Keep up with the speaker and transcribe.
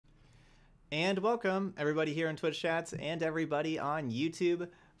And welcome everybody here in Twitch chats and everybody on YouTube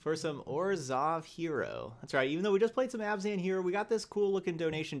for some Orzhov Hero. That's right, even though we just played some Abzan Hero, we got this cool looking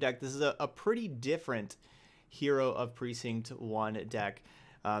donation deck. This is a pretty different Hero of Precinct 1 deck.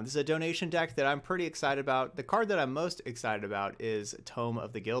 This is a donation deck that I'm pretty excited about. The card that I'm most excited about is Tome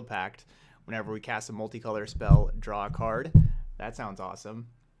of the Guildpact. Whenever we cast a multicolor spell, draw a card. That sounds awesome.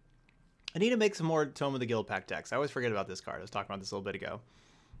 I need to make some more Tome of the Guildpact decks. I always forget about this card. I was talking about this a little bit ago.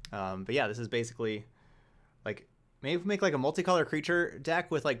 But yeah, this is basically like maybe make like a multicolor creature deck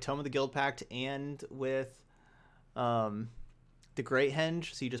with like Tome of the Guildpact and with the Great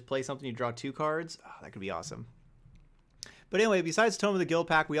Henge. So you just play something, you draw 2 cards. Oh, that could be awesome. But anyway, besides Tome of the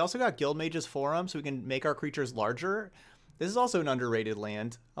Guildpact, we also got Guildmage's Forum, so we can make our creatures larger. This is also an underrated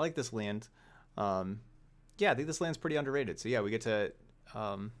land. I like this land. Yeah, I think this land's pretty underrated. So yeah, we get to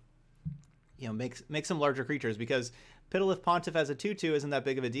you know, make some larger creatures, because Pitilith Pontiff as a 2/2 isn't that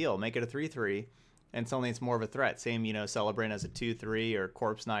big of a deal. Make it a 3/3, and suddenly it's more of a threat. Same, you know, Celebrant as a 2/3 or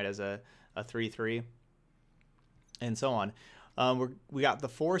Corpse Knight as a 3/3, and so on. We got the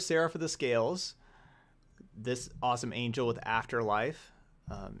 4 Seraph of the Scales, this awesome angel with Afterlife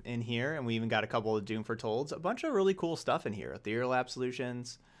in here, and we even got a couple of Doom Fortolds. A bunch of really cool stuff in here. Ethereal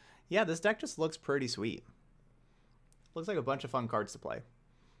Absolutions. Yeah, this deck just looks pretty sweet. Looks like a bunch of fun cards to play.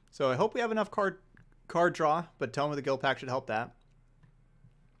 So I hope we have enough card draw, but Tome of the Guildpact should help that.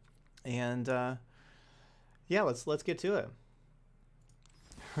 And yeah, let's get to it.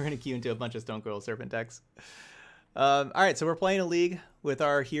 We're gonna queue into a bunch of Stone Coil Serpent decks. All right, so we're playing a league with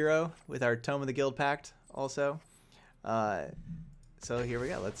our hero, with our Tome of the Guildpact also. So here we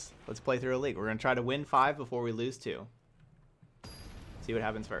go. Let's play through a league. We're gonna try to win 5 before we lose 2. See what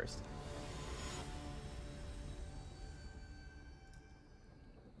happens first.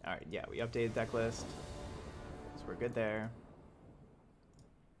 All right, yeah, we updated deck list, so we're good there.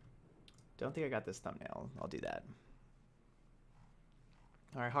 Don't think I got this thumbnail. I'll do that.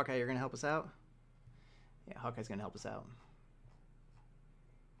 All right, Hawkeye, you're gonna help us out? Yeah, Hawkeye's gonna help us out.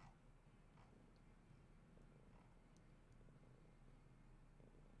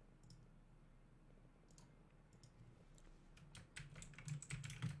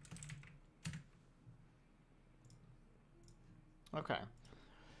 Okay.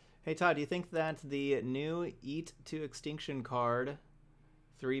 Hey Todd, do you think that the new Eat to Extinction card,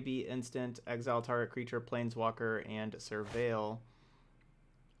 3B instant, exile target creature, planeswalker, and surveil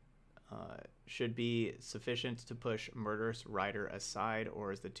should be sufficient to push Murderous Rider aside,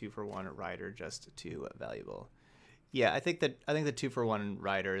 or is the 2-for-1 Rider just too valuable? Yeah, I think the 2-for-1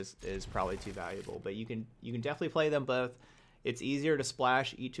 Rider is probably too valuable, but you can definitely play them both. It's easier to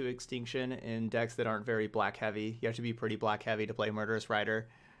splash Eat to Extinction in decks that aren't very black heavy. You have to be pretty black heavy to play Murderous Rider.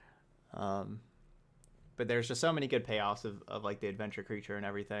 But there's just so many good payoffs of like the adventure creature and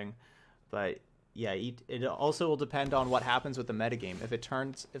everything. But yeah, it also will depend on what happens with the metagame. If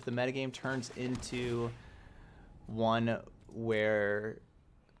the metagame turns into one where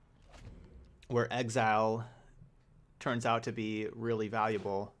exile turns out to be really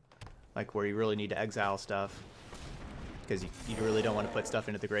valuable, like where you really need to exile stuff, because you really don't want to put stuff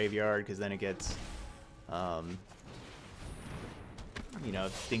into the graveyard, because then it gets you know,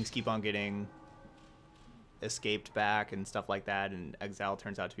 things keep on getting escaped back and stuff like that, and exile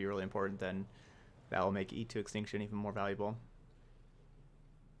turns out to be really important, then that will make Eat to Extinction even more valuable.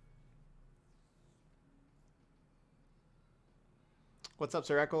 What's up,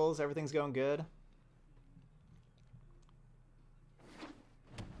 Sir Eccles? Everything's going good?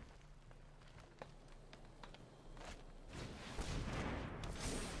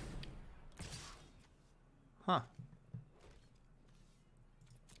 Huh.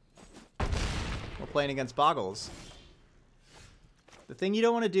 We're playing against Boggles. The thing you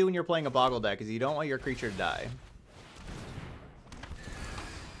don't want to do when you're playing a Boggle deck is you don't want your creature to die.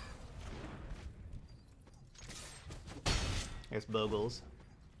 I guess Bogles.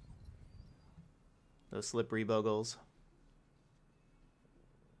 Those slippery Bogles.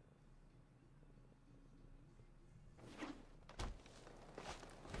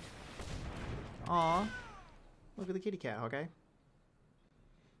 Aw. Look at the kitty cat, okay?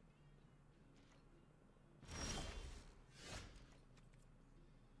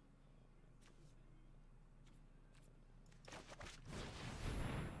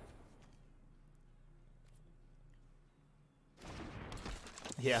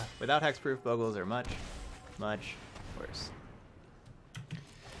 Yeah, without hexproof, Bogles are much, much worse.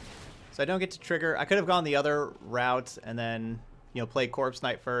 So I don't get to trigger. I could have gone the other route and then, you know, play Corpse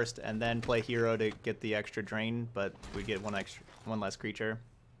Knight first and then play Hero to get the extra drain, but we get one less creature.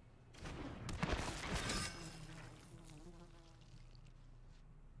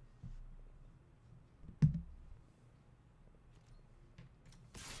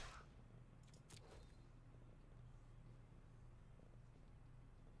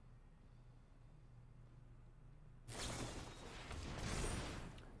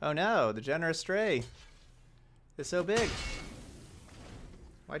 Oh no, the generous stray is so big.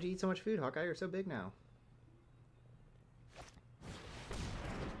 Why'd you eat so much food, Hawkeye? You're so big now.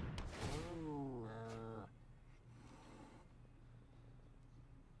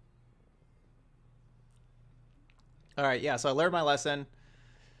 All right, yeah. So I learned my lesson.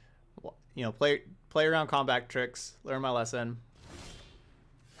 You know, play around combat tricks. Learn my lesson.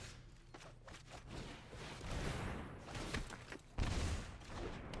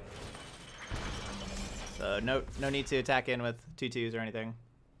 So no need to attack in with 2/2s or anything.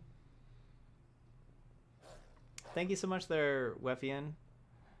 Thank you so much there, Wefian.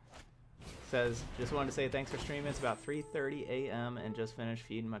 Says, just wanted to say thanks for streaming. It's about 3:30 a.m. and just finished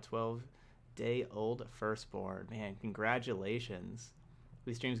feeding my 12-day-old firstborn. Man, congratulations.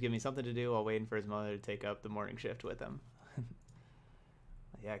 These streams give me something to do while waiting for his mother to take up the morning shift with him.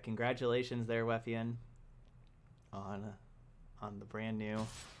 Yeah, congratulations there, Wefian, on the brand new,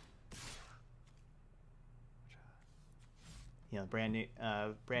 you know, brand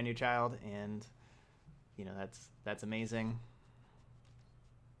new child, and you know that's amazing.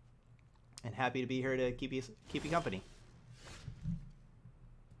 And happy to be here to keep you company.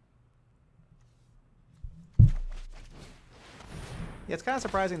 Yeah, it's kind of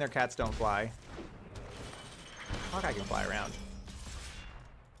surprising their cats don't fly. Hawkeye can fly around.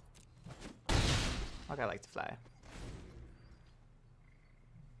 Hawkeye likes to fly.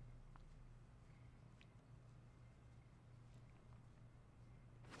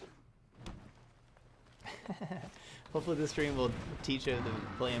 Hopefully this stream will teach you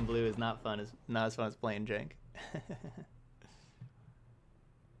that playing blue is not as fun as playing jank.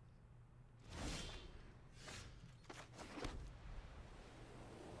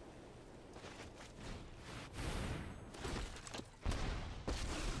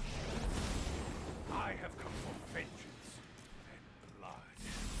 I have come for vengeance and blood.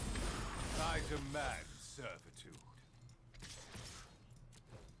 I demand servitude.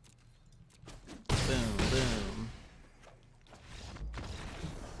 Boom, boom.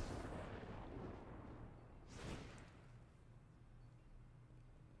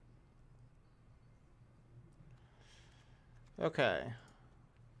 Okay.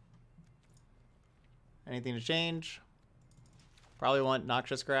 Anything to change? Probably want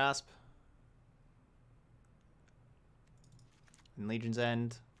Noxious Grasp. And Legion's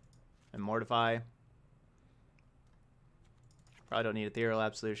End. And Mortify. Probably don't need Ethereal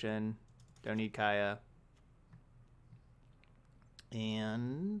Absolution. Don't need Kaya.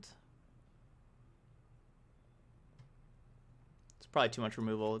 And it's probably too much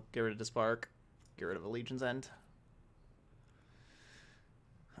removal. Get rid of the Spark. Get rid of a Legion's End.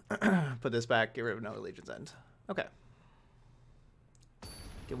 Put this back. Get rid of another Legion's End. Okay.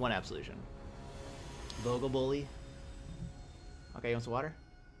 Get one Absolution. Vogel Bully. Okay, you want some water?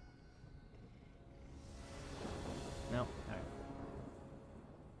 No? Alright.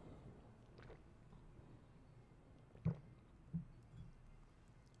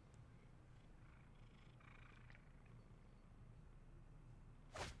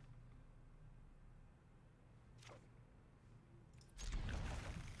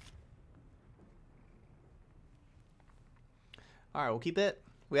 Alright, we'll keep it.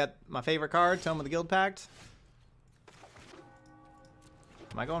 We got my favorite card, Tome of the Guildpact.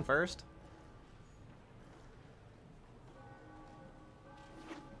 Am I going first?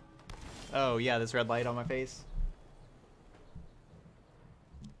 Oh, yeah, this red light on my face.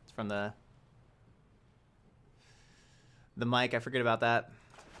 It's from the mic. I forget about that.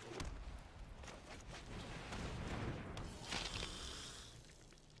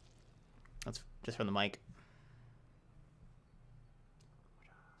 That's just from the mic.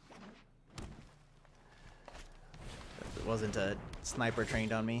 It wasn't a sniper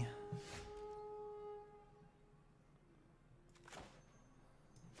trained on me.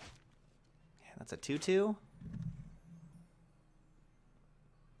 Yeah, that's a 2/2.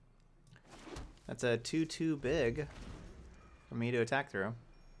 That's a 2/2 big for me to attack through.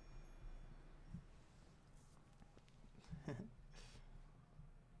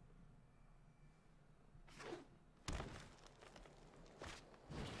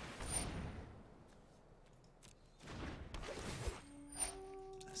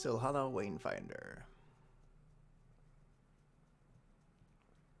 Silhana Wanefinder.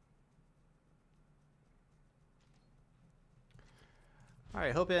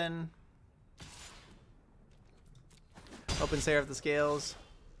 Alright, hoping Seraph the Scales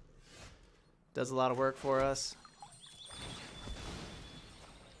does a lot of work for us.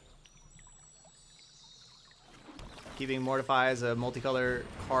 Keeping Mortify as a multicolor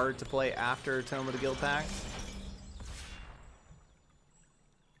card to play after Tome of the Guildpact.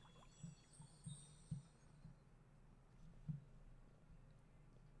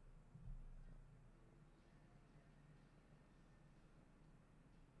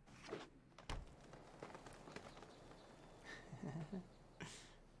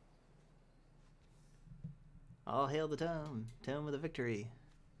 All hail the Tome. Tome of the victory.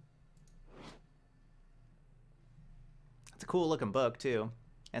 It's a cool looking book too.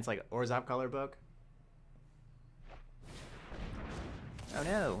 And it's like an Orzhov color book. Oh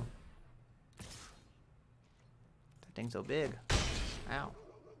no. That thing's so big. Ow.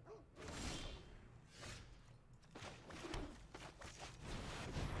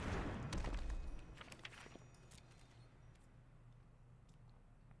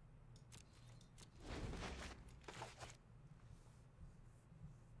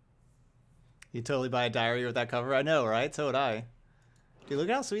 You totally buy a diary with that cover? I know, right? So would I. Dude, look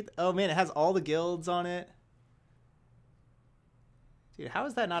at how sweet. Oh man, it has all the guilds on it. Dude, how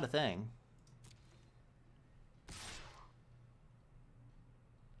is that not a thing?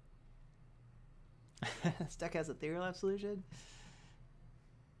 This deck has Ethereal Absolution?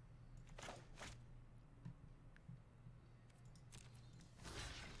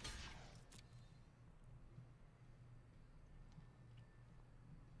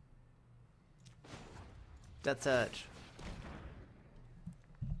 Death Touch.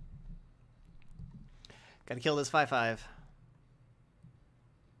 Gotta kill this 5/5.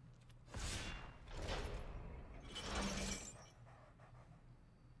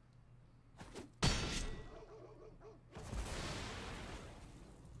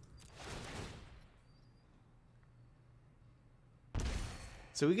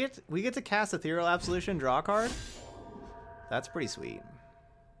 So we get to cast Ethereal Absolution, draw a card? That's pretty sweet.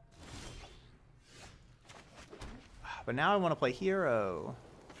 But now I want to play Hero.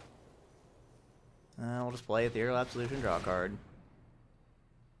 We'll just play Ethereal Absolution, draw a card.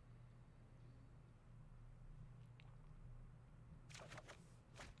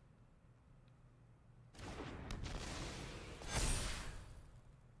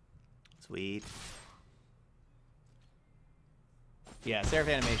 Sweet. Yeah, Seraph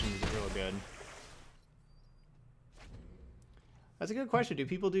Animations is real good. That's a good question. Do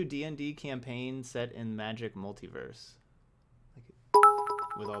people do D&D campaigns set in Magic Multiverse? Like,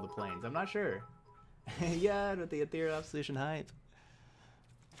 with all the planes? I'm not sure. Yeah, with the Ethereal Absolution hype.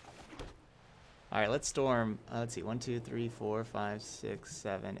 Alright, let's storm. Let's see. 1, 2, 3, 4, 5, 6,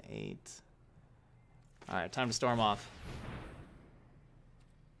 7, 8. Alright, time to storm off.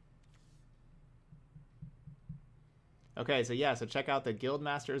 Okay, so yeah, so check out the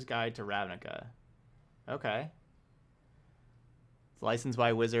Guildmaster's Guide to Ravnica. Okay. It's licensed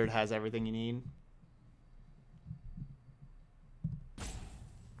by Wizard, has everything you need.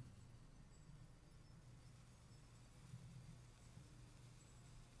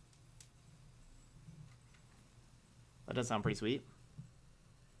 That does sound pretty sweet.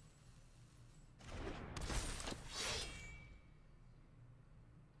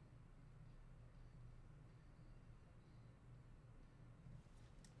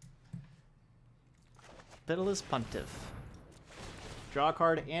 Pitiless Pontiff. Draw a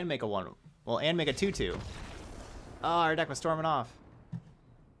card and make a 1. Well, and make a 2/2. Oh, our deck was storming off.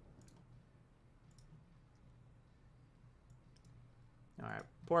 Alright,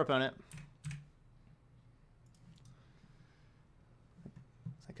 poor opponent.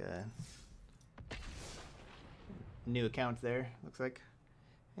 It's like a new account there, looks like.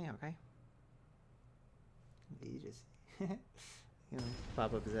 Hey, okay. You just you know,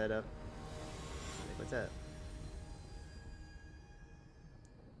 pop up his head up. Like, what's up?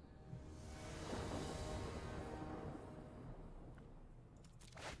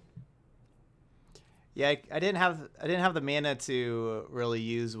 Yeah, I didn't have the mana to really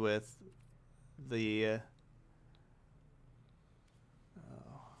use with the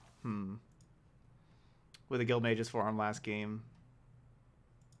with the Guild Mage's Forearm last game.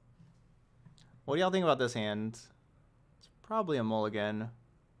 What do y'all think about this hand? It's probably a mulligan.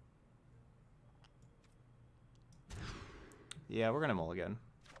 Yeah, we're gonna mulligan.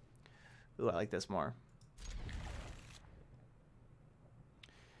 Ooh, I like this more.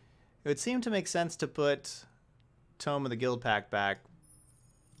 It would seem to make sense to put Tome of the Guildpact back,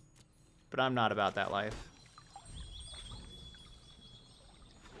 but I'm not about that life.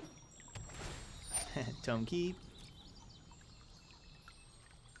 Tome keep.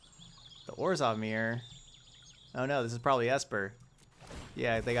 The Orzhov mirror. Oh no, this is probably Esper.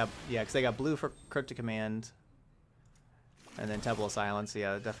 Yeah, because they got blue for Cryptic Command. And then Temple of Silence,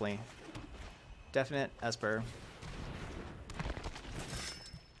 yeah, definite Esper.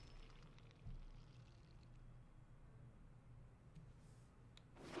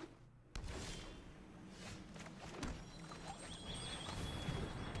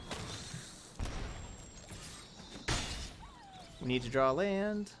 We need to draw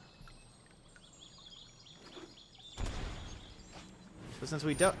land. But since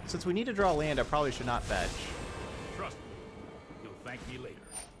we need to draw land, I probably should not fetch. thank me later.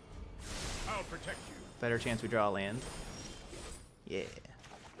 I'll protect you. Better chance we draw a land. Yeah.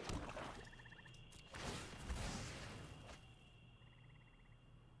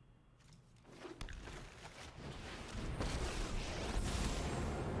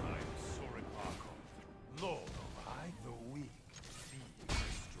 I'm Soren Arkham, Lord of I, the weak, be the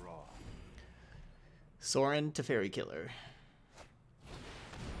strong. Soren to Fairy Killer.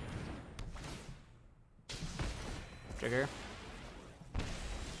 Trigger.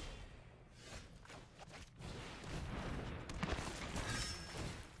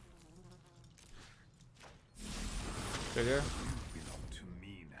 Trigger. You belong to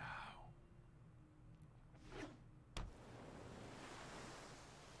me now.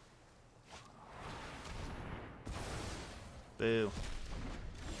 Boo.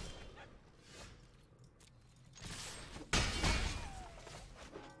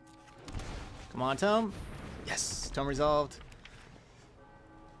 Come on, Tome. Yes, Tome resolved.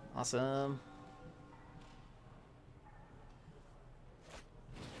 Awesome.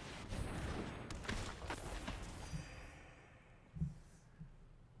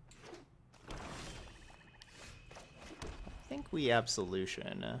 I think we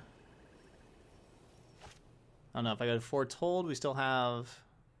Absolution. I don't know if I go to Foretold, we still have...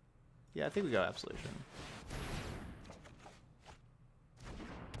 Yeah, I think we go Absolution.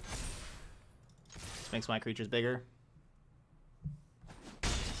 This makes my creatures bigger.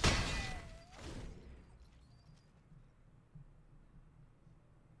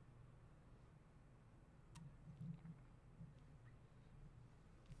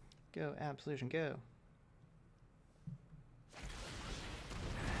 Go, Absolution, go.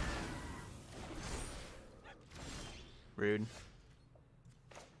 Rude.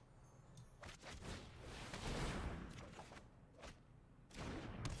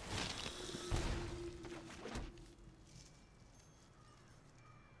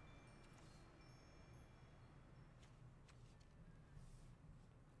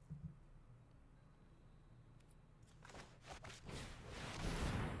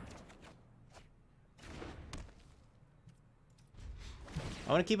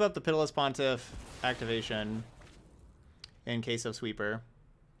 I want to keep up the Pitiless Pontiff activation in case of Sweeper.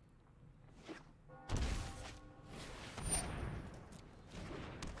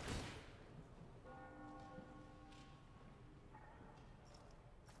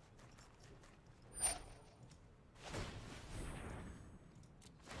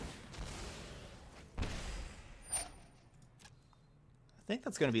 I think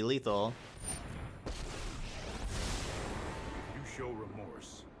that's going to be lethal. You show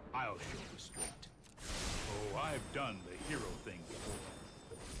remorse, I'll show restraint. Oh, I've done the hero thing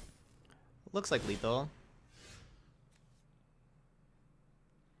before. Looks like lethal.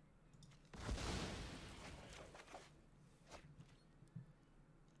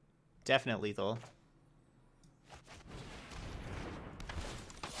 Definite lethal.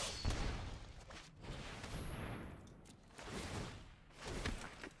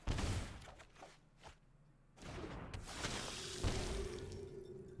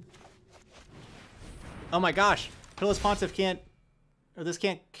 Oh my gosh! Pitiless Pontiff can't... Or this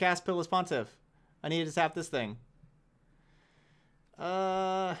can't cast Pitiless Pontiff. I need to tap this thing.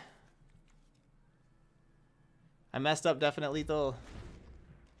 I messed up definite lethal.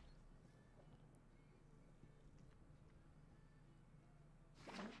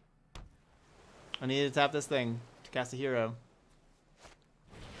 I need to tap this thing to cast a hero.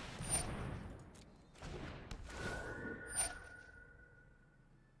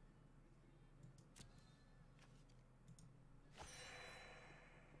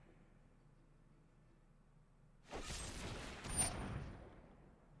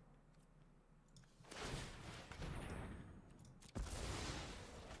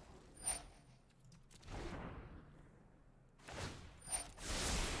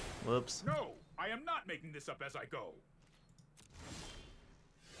 Whoops. No, I am not making this up as I go.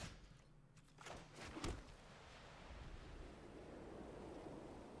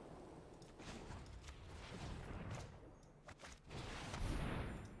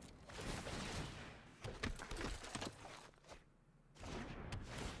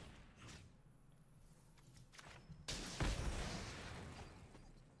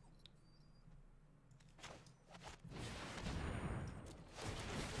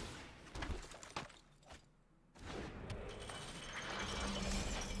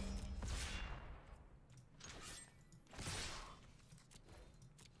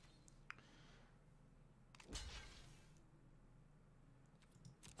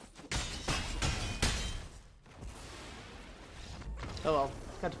 Oh well,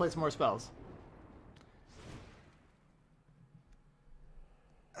 got to play some more spells.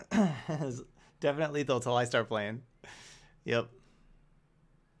 Definitely lethal till I start playing. Yep.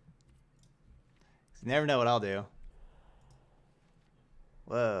 You never know what I'll do.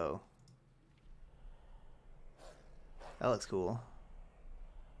 Whoa. That looks cool.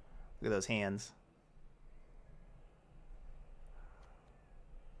 Look at those hands.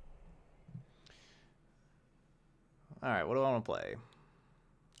 Alright, what do I want to play?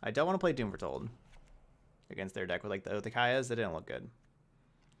 I don't want to play Doom Foretold against their deck with like the Othakayas. That didn't look good.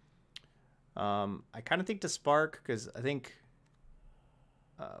 I kind of think to Spark, because I think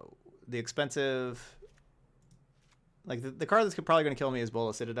the expensive... Like, the card that's probably going to kill me is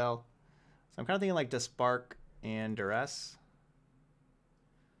Bola Citadel. So I'm kind of thinking like to Spark and Duress.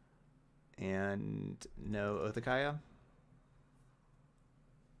 And no Othakaya.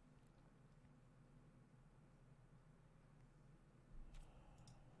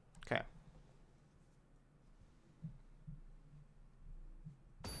 Okay.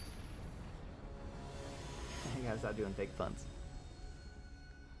 You gotta stop doing fake punts.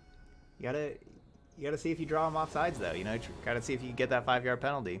 You gotta see if you draw them off sides, though. You know, gotta see if you can get that 5-yard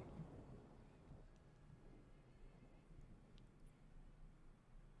penalty.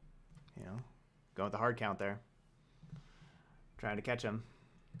 You know, going with the hard count there. Trying to catch him.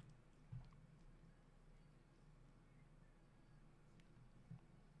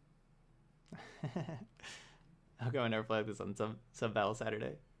 I'll go and never play this on some Battle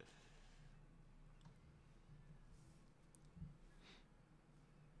Saturday.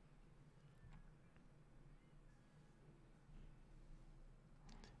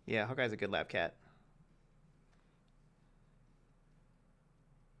 Yeah, Hawkeye's a good lap cat.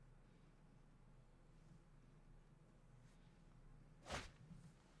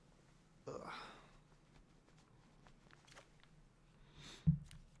 Ugh.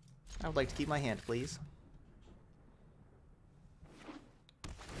 I would like to keep my hand, please.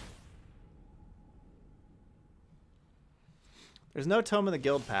 There's no Tome in the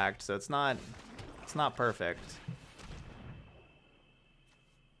Guildpact, so it's not perfect.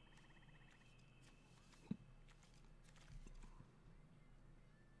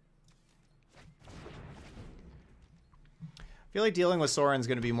 I feel like dealing with Sorin's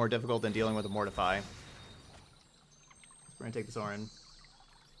going to be more difficult than dealing with a Mortify. We're going to take the Sorin.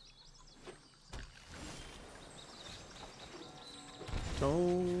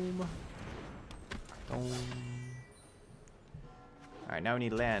 Tome. Tome. Alright, now we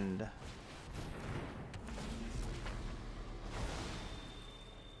need land.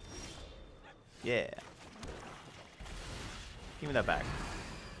 Yeah. Give me that back.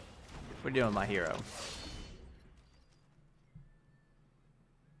 We're doing my hero.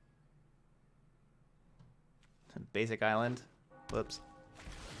 Basic island. Whoops.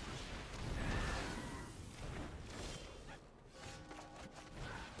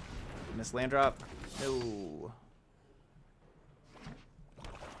 Miss land drop. No.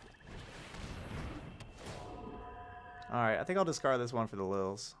 Alright, I think I'll discard this one for the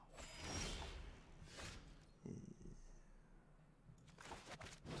Lils.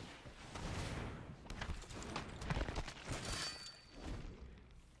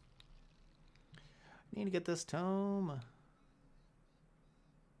 Need to get this Tome.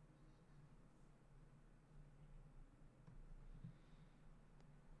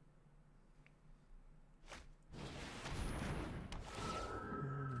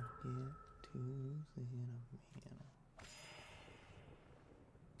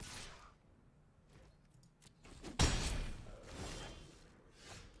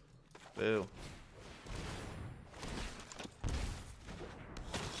 Boo.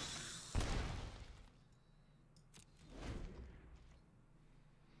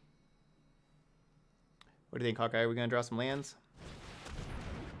 What do you think, Hawkeye? Are we going to draw some lands?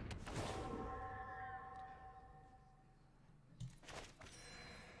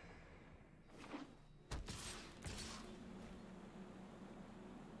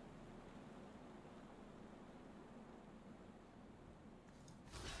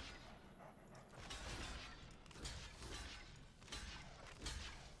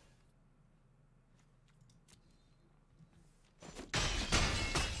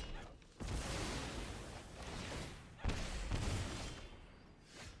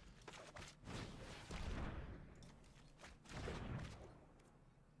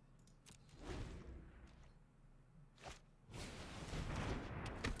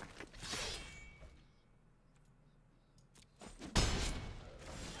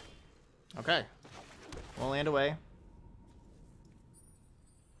 Okay. We'll land away.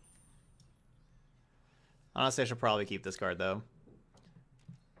 Honestly, I should probably keep this card, though.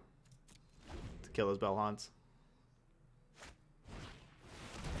 To kill those Bell Haunts.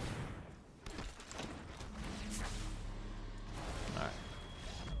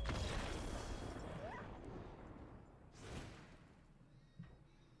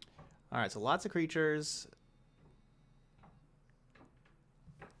 All right, so lots of creatures.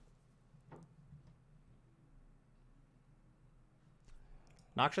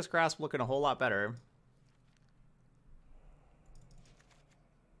 Noxious Grasp looking a whole lot better.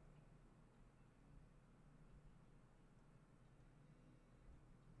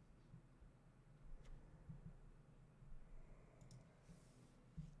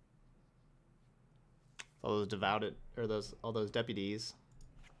 All those devoted, or all those deputies.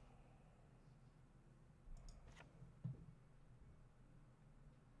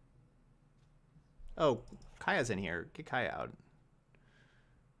 Oh, Kaya's in here. Get Kaya out.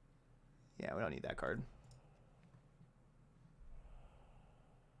 Yeah, we don't need that card.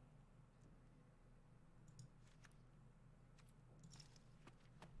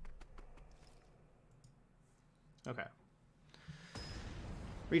 Okay.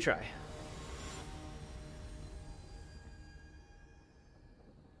 Retry.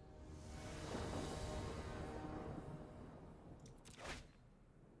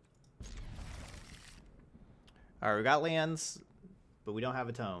 All right, we got lands, but we don't have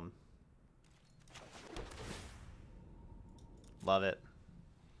a tome. Love it.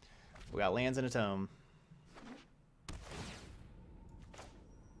 We got lands and a tome.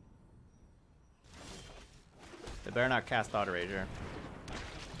 They better not cast Thought Eraser.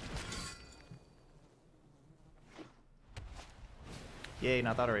 Yay,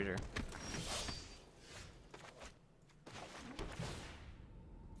 not Thought Eraser.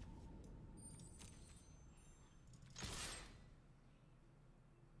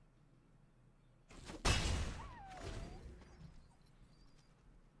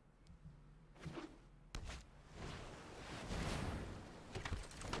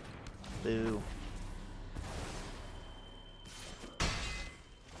 Boo.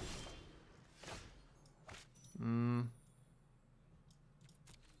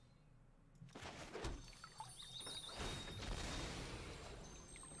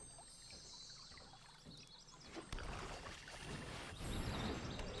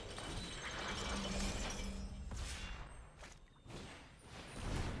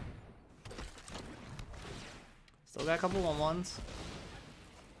 Still got a couple 1/1s.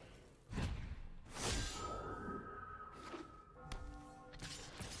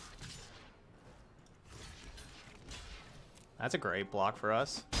 That's a great block for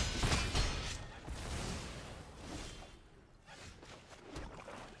us.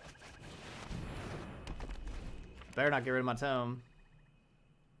 Better not get rid of my tome.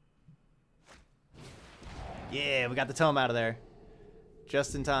 Yeah, we got the tome out of there.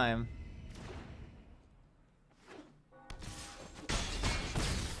 Just in time.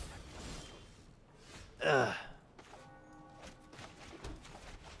 Ugh.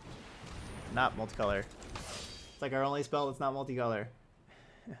 Not multicolor. It's like our only spell that's not multicolor.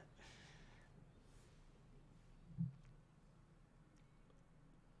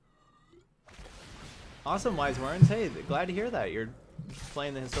 Awesome, Wise Worms. Hey, glad to hear that. You're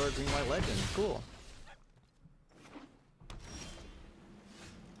playing the historic Green-White Legend. Cool.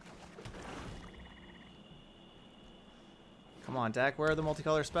 Come on, deck. Where are the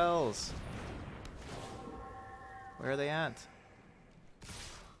multicolor spells? Where are they at?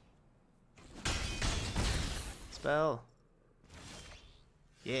 Spell.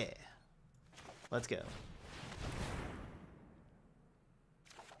 Yeah. Let's go.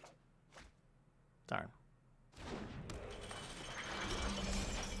 Darn.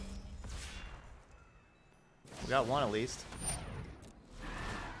 We got one at least.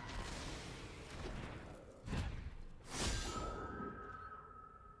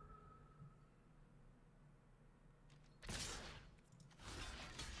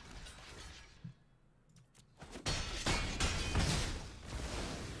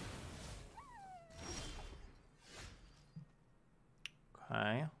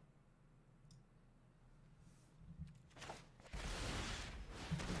 Okay.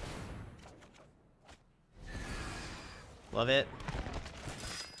 Love it.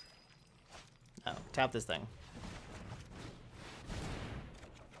 Oh, tap this thing.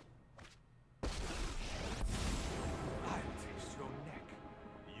 I'll taste your neck.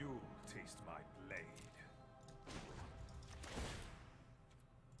 You'll taste my blade.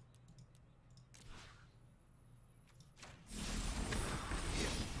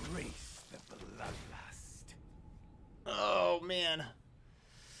 Embrace the bloodlust. Oh, man.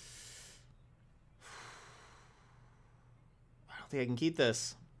 I don't think I can keep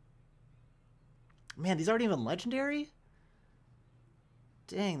this. Man, these aren't even legendary?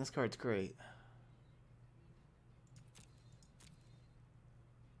 Dang, this card's great.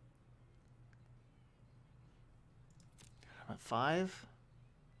 I'm at 5.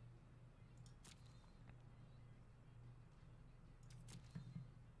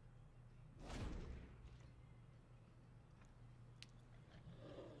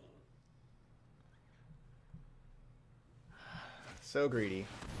 So greedy.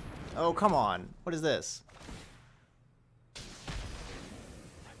 Oh, come on. What is this?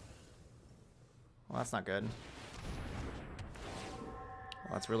 Well, that's not good.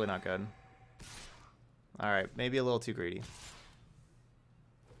 Well, that's really not good. Alright, maybe a little too greedy.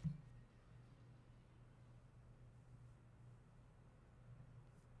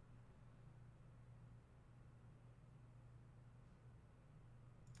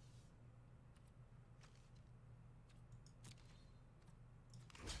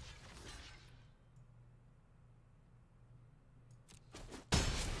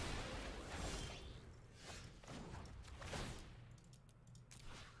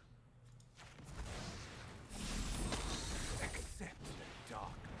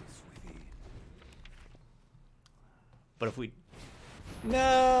 But if we...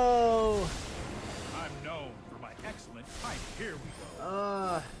 No! I'm known for my excellent fight. Here we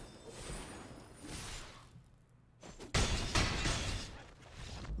go.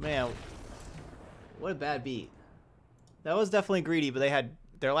 Man, what a bad beat. That was definitely greedy, but they had...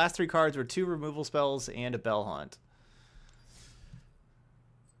 Their last 3 cards were 2 removal spells and a Bell Hunt.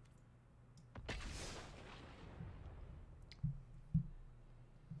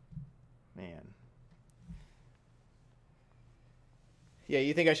 Man. Yeah,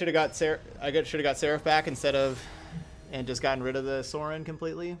 you think I should have got Seraph back instead of... And just gotten rid of the Sorin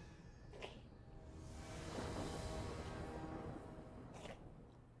completely?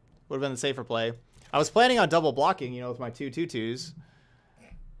 Would have been the safer play. I was planning on double blocking, you know, with my 2 2/2s.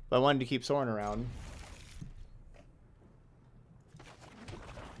 But I wanted to keep Sorin around.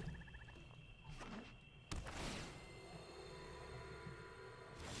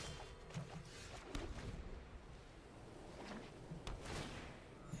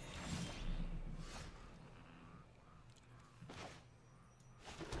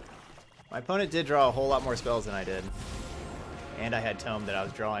 My opponent did draw a whole lot more spells than I did. And I had Tome that I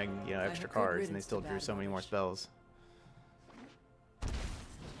was drawing, you know, extra cards, and they still drew so many more spells. Those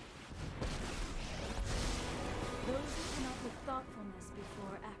who cannot with thoughtfulness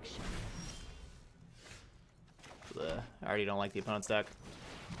before action. Ugh, I already don't like the opponent's deck.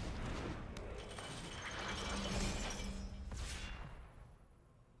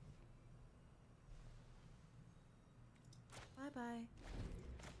 Bye-bye.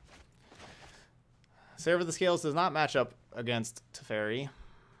 Seraph of the Scales does not match up against Teferi.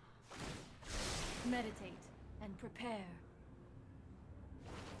 Meditate and prepare.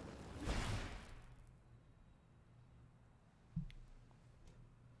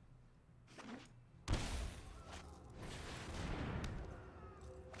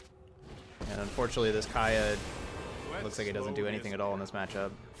 And unfortunately, this Kaya looks like it doesn't do anything at all in this matchup.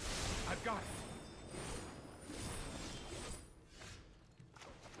 I've got it.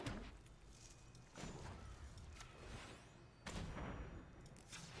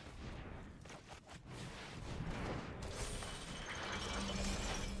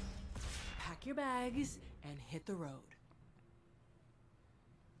 Pack your bags and hit the road.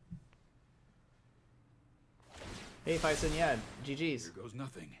 Hey, Faison, yeah, GG's. Here goes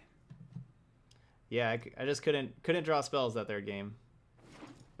nothing. Yeah, I just couldn't draw spells that third game.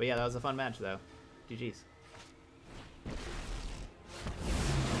 But yeah, that was a fun match, though. GG's.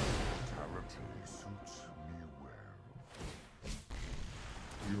 Brutality suits me well.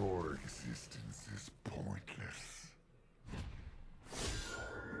 Your existence is pointless.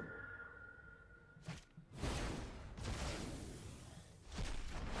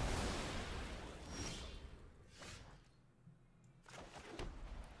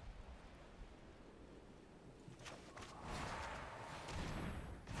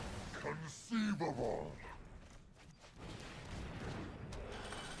 Conceivable.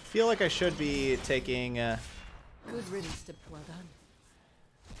 Feel like I should be taking Good riddance to well done.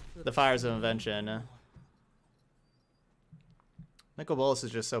 the Fires of Invention. Nicol Bolas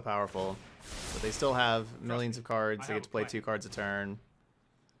is just so powerful. But they still have millions of cards. They get to play 2 cards a turn.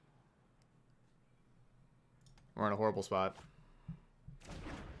 We're in a horrible spot.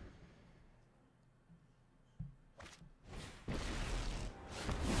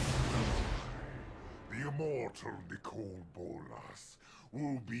 The immortal Nicol Bolas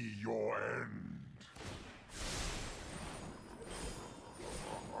will be your end.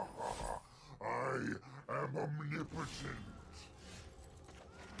 I am omnipotent.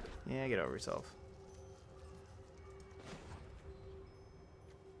 Yeah, get over yourself.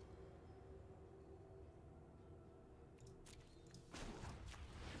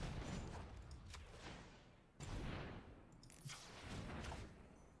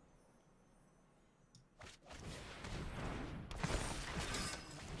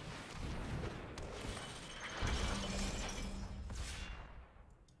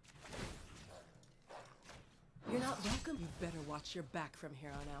 You better watch your back from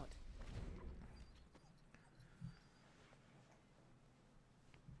here on out.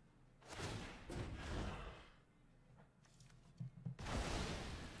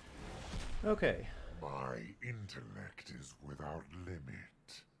 Okay. My intellect is without limit.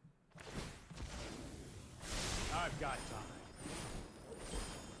 I've got time.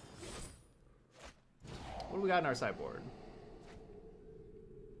 What do we got in our sideboard?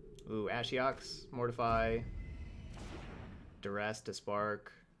 Ooh, Ashiox, Mortify, Duress to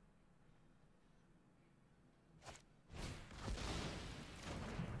Spark.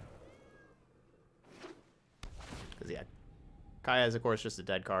 Because, yeah, Kaya is, of course, just a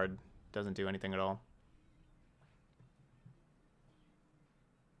dead card. Doesn't do anything at all.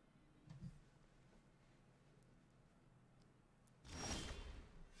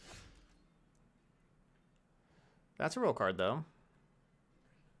 That's a real card, though.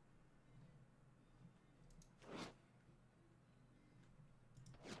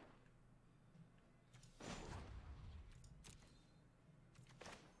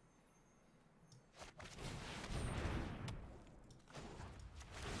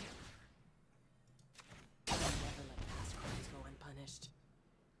 Never let past crimes go unpunished.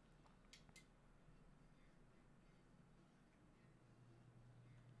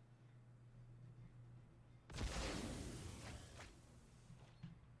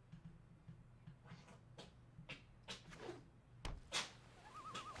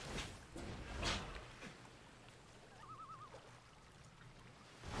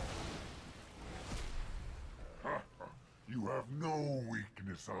 You have no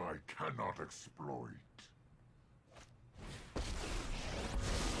weakness I cannot exploit.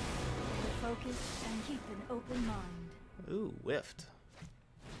 Focus and keep an open mind. Ooh, whiffed.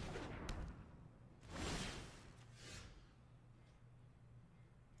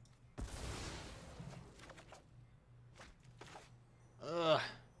 Ugh.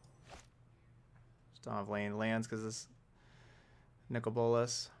 Just don't have lands because this Nicol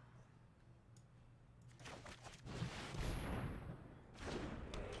Bolas.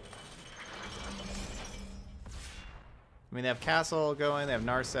 I mean, they have Castle going, they have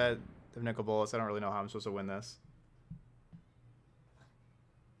Narset, they have Nicol Bolas. I don't really know how I'm supposed to win this.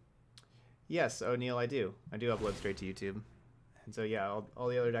 Yes, O'Neill, I do. I do upload straight to YouTube. And so, yeah, all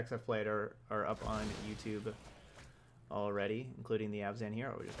the other decks I've played are up on YouTube already, including the Abzan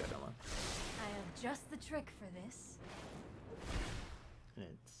Hero we just got done with. I have just the trick for this. And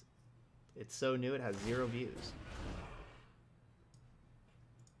it's so new, it has 0 views.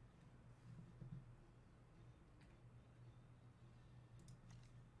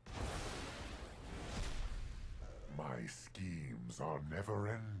 My schemes are never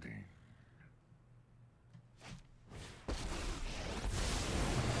ending.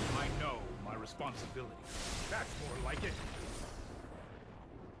 I know my responsibility. That's more like it.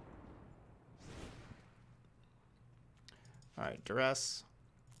 Alright, Duress.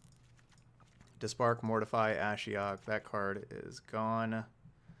 Dispark, Mortify, Ashiok. That card is gone.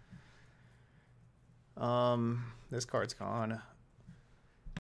 This card's gone.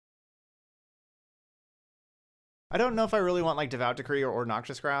 I don't know if I really want like Devout Decree or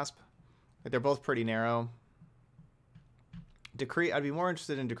Noxious Grasp. Like, they're both pretty narrow. Decree, I'd be more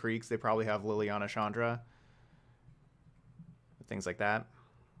interested in Decree because they probably have Liliana Chandra. Things like that.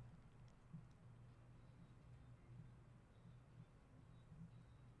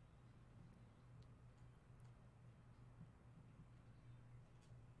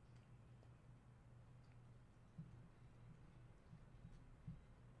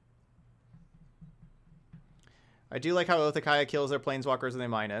 I do like how Othakaya kills their planeswalkers and they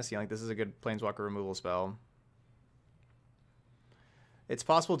minus. You know, like, this is a good planeswalker removal spell. It's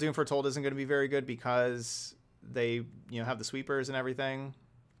possible Doom Foretold isn't going to be very good because they, you know, have the sweepers and everything.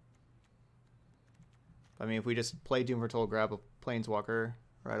 I mean, if we just play Doom Foretold, grab a planeswalker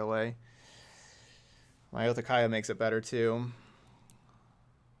right away. My Othakaya makes it better too.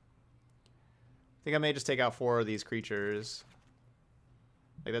 I think I may just take out 4 of these creatures.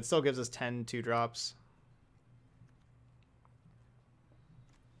 Like, that still gives us 10 2-drops.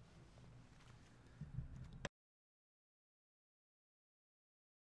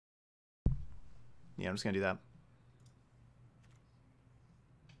 Yeah, I'm just going to do that.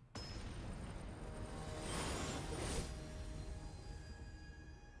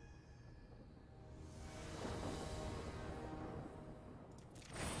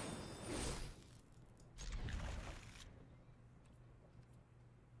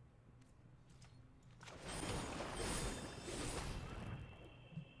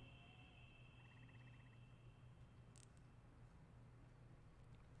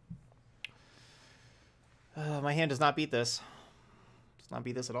 My hand does not beat this. Does not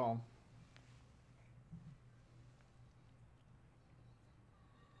beat this at all.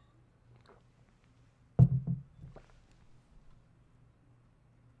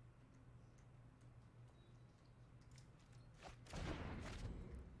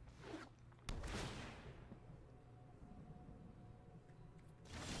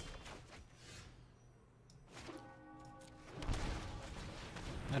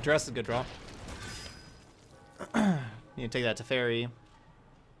 Dress is a good draw. You take that to Fairy.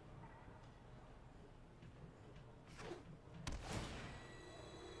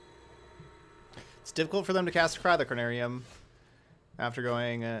 It's difficult for them to cast Cry the Carnarium after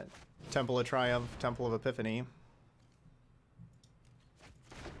going Temple of Triumph, Temple of Epiphany.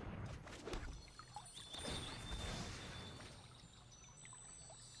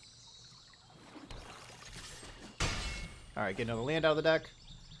 Alright, get another land out of the deck.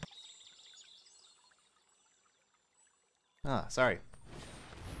 Ah, sorry.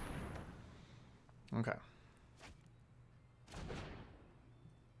 Okay.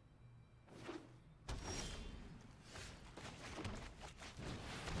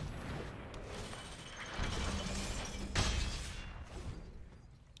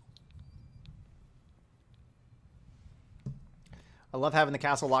 I love having the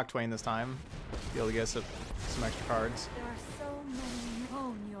Castle Lock Twain this time. Be able to get some extra cards. There are so many who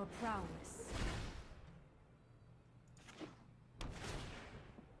own your prowess.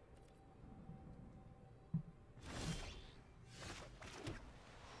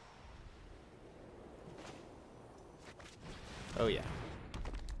 Oh yeah.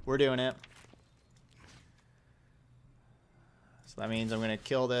 We're doing it. So that means I'm going to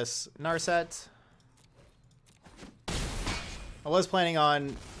kill this Narset. I was planning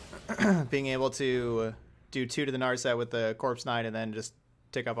on being able to do 2 to the Narset with the Corpse Knight and then just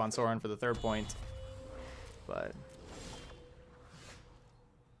tick up on Sorin for the 3rd point. But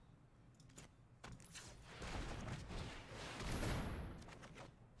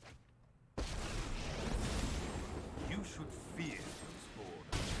You should fear those born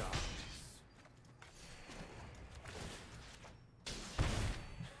of darkness.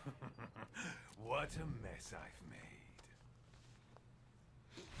 What a mess I've made.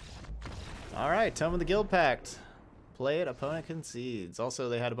 alright, Tome of the Guildpact. Play it, opponent concedes. Also,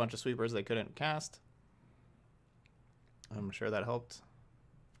 they had a bunch of sweepers they couldn't cast. I'm sure that helped.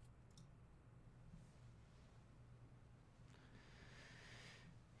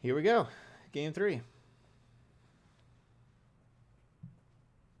 Here we go. Game 3.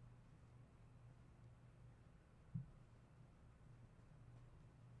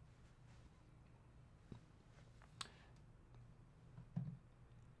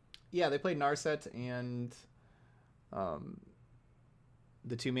 Yeah, they played Narset and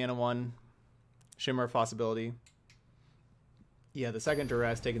the 2-mana one, Shimmer of Possibility. Yeah, the second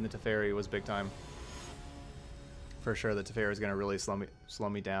Duress taking the Teferi was big time. For sure, the Teferi is going to really slow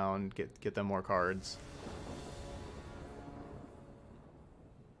me down, get them more cards.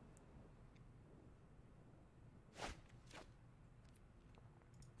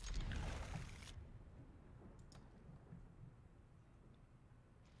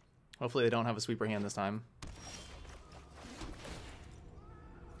 Hopefully they don't have a sweeper hand this time.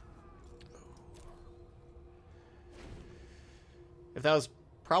 If that was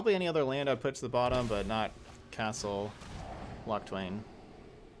probably any other land, I'd put to the bottom, but not Castle Lock Twain.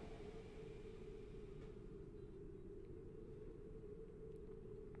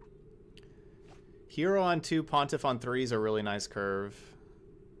 Hero on 2, Pontiff on 3 is a really nice curve.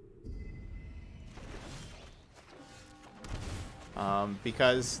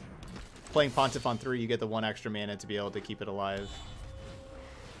 Because playing Pontiff on 3, you get the 1 extra mana to be able to keep it alive.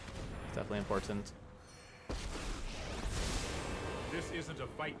 It's definitely important. This isn't a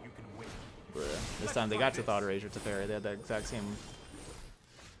fight you can win. This time they got to Thought Erasure Teferi. They had the exact same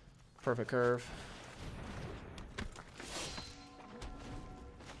perfect curve.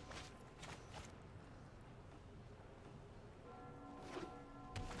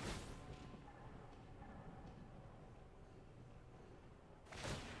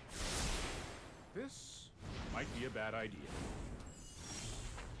 This might be a bad idea.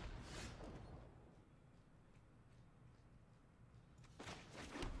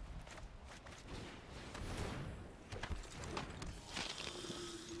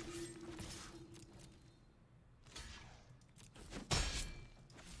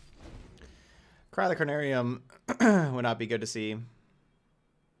 Cry the Carnarium would not be good to see,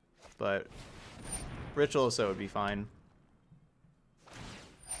 but Ritual so would be fine.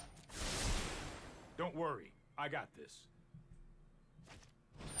 Don't worry, I got this.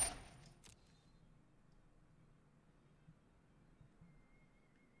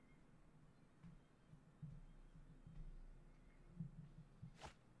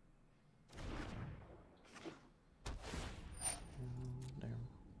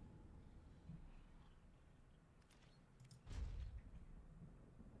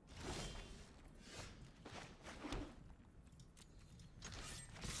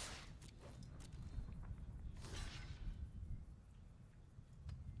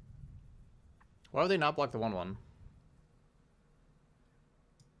 Why would they not block the 1/1?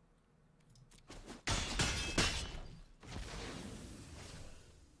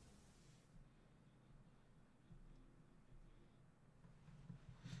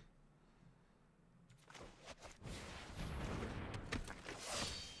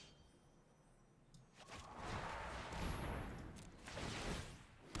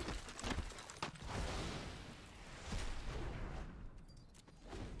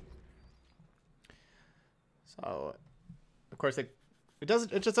 So, of course, it just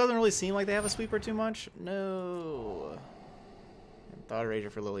doesn't really seem like they have a sweeper too much. No. Thought Rager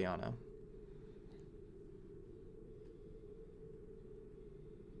for Liliana.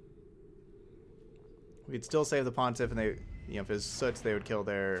 We could still save the Pontiff, and they, you know, if it's Soots, they would kill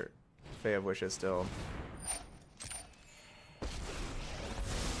their Fae of Wishes still.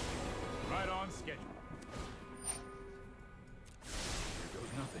 Right on schedule. Here goes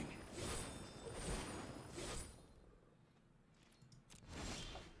nothing.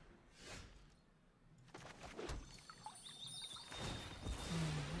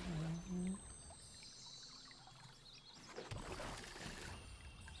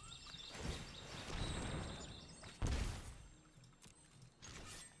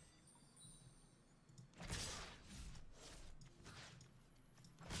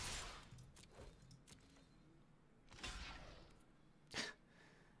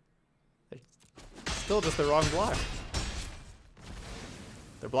 Still just the wrong block.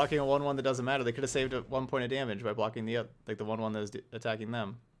 They're blocking a 1/1 that doesn't matter. They could have saved 1 point of damage by blocking the like the 1/1 that is attacking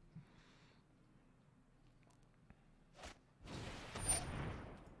them.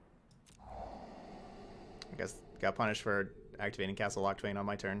 I guess got punished for activating Castle Lock Twain on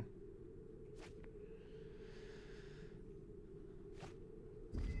my turn.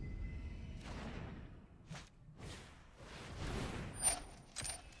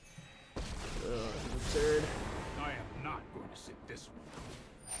 Absurd. I am not going to sit this one.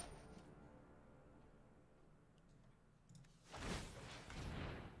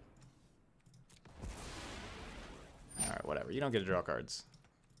 Alright, whatever. You don't get to draw cards.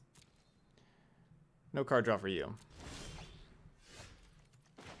 No card draw for you.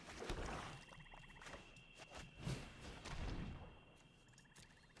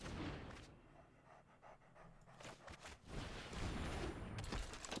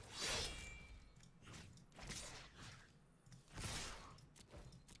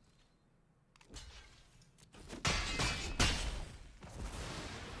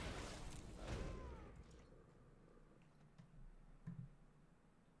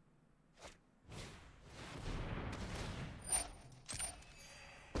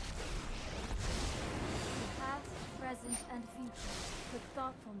 Present and future. Put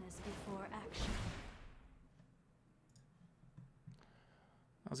thoughtfulness before action.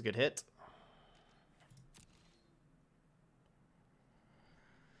 That was a good hit.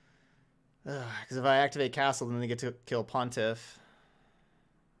 Because if I activate Castle, then they get to kill Pontiff.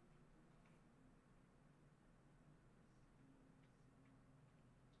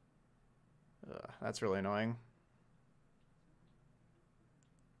 That's really annoying.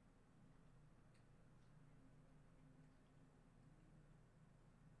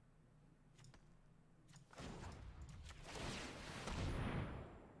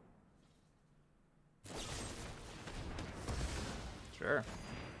 Sure.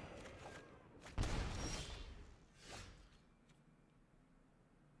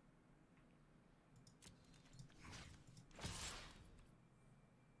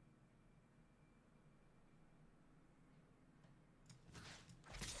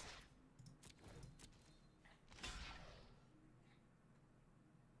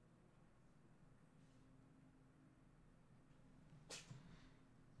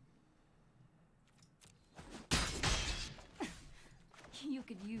 You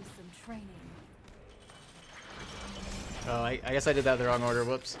could use some training. Oh, I guess I did that in the wrong order.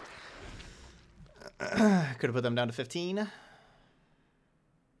 Whoops. Could have put them down to 15.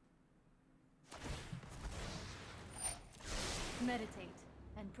 Meditate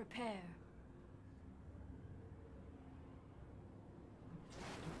and prepare.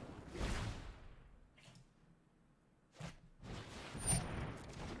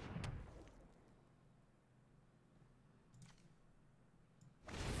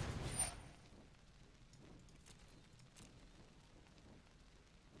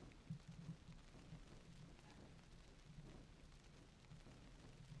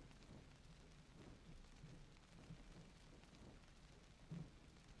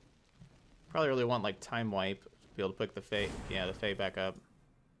 Probably really want like time wipe to be able to pick the Fae, yeah, the Fae back up.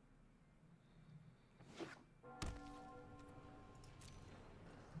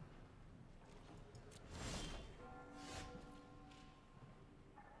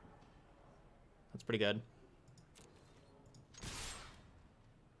 That's pretty good.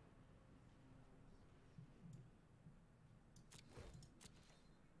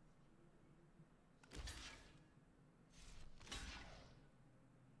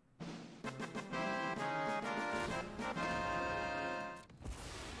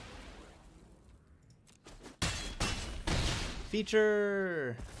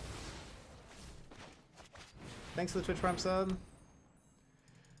 Feature. Thanks for the Twitch Prime sub.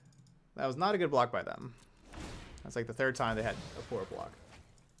 That was not a good block by them. That's like the third time they had a poor block.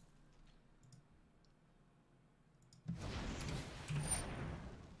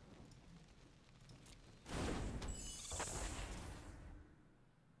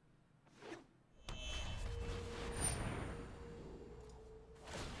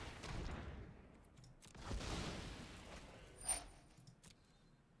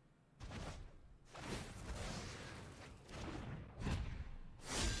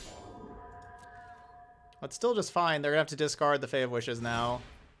 It's still just fine. They're gonna have to discard the Fae of Wishes now.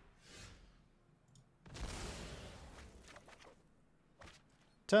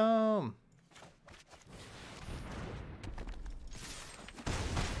 Tome.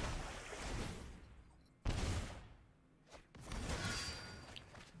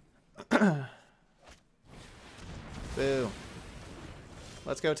 Boo.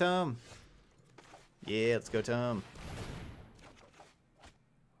 Let's go, Tome. Yeah, let's go, Tome.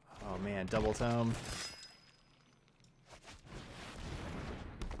 Oh man, double Tome.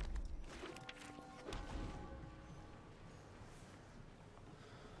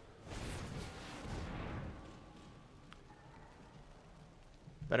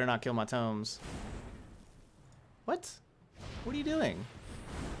 Better not kill my tomes. What? What are you doing?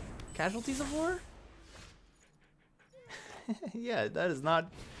 Casualties of War? Yeah, that is not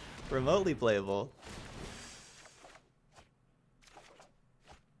remotely playable.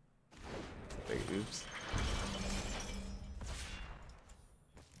 Big oops.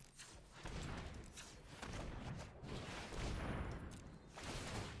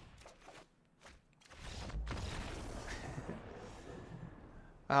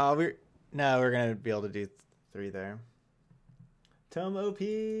 We're gonna be able to do 3 there. Tome OP.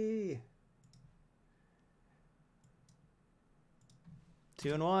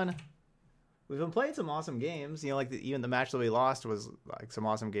 2-1. We've been playing some awesome games. You know, like even the match that we lost was like some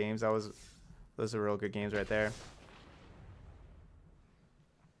awesome games. Those are real good games right there.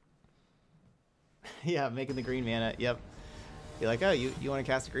 Yeah, making the green mana. Yep. You're like, oh, you want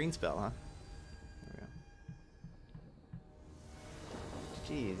to cast a green spell, huh? There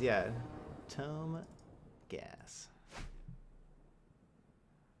we go. Jeez, yeah. Tome Gas.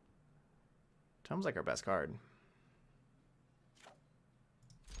 Tome's like our best card.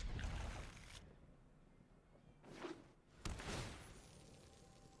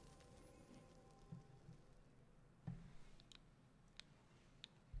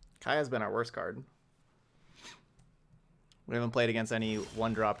 Kaya's been our worst card. We haven't played against any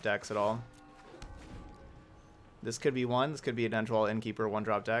 1-drop decks at all. This could be one. This could be a Dentroll Innkeeper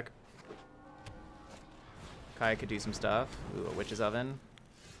 1-drop deck. Kaya could do some stuff. Ooh, a Witch's Oven.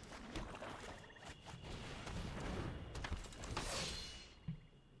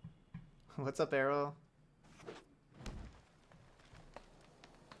 What's up, Arrow?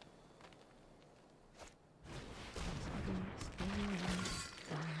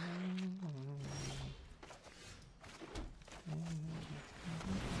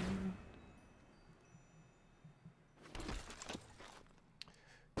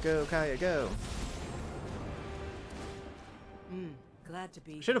 Go, Kaya, go. Glad to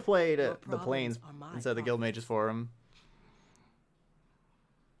be. Should have played Your the Plains problems are my instead of the Guild problems. Mages Forum.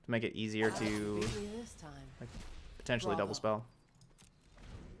 To make it easier to This time. like, potentially Bravo. double spell.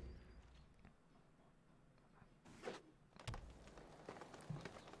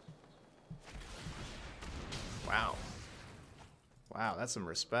 Wow. Wow, that's some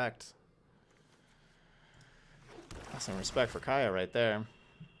respect. That's some respect for Kaya right there.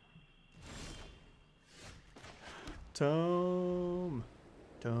 Tome.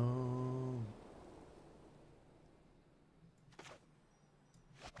 Tome.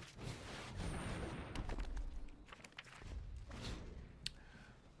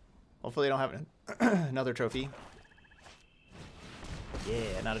 Hopefully they don't have another trophy.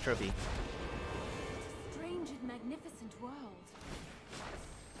 Yeah, not a trophy. Strange and magnificent world.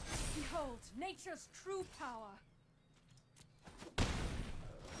 Behold, nature's true power.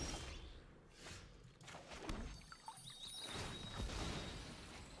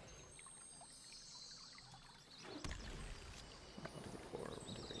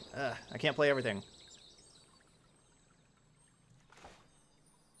 I can't play everything.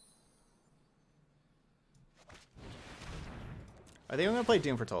 I think I'm gonna play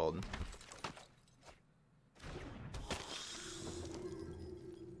Doom Foretold.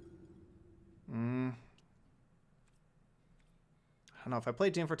 I don't know, if I play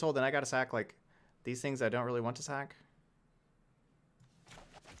Doom Foretold, then I gotta sack, like, these things I don't really want to sack.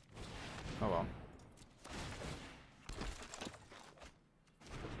 Oh well.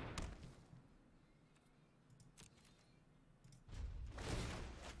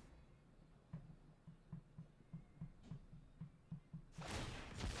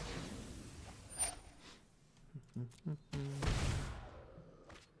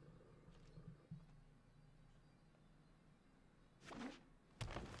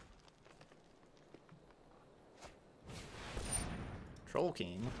 Troll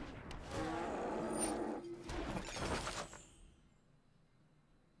King.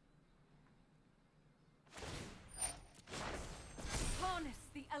 Harness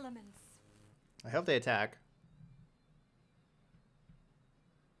the elements. I hope they attack.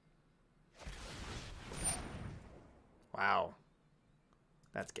 Wow.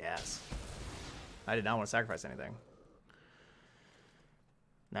 That's gas. I did not want to sacrifice anything.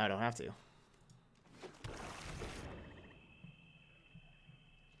 Now I don't have to.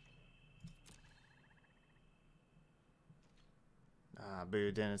 Ah,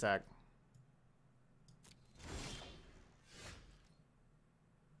 boo, didn't attack.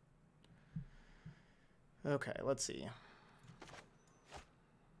 Okay, let's see.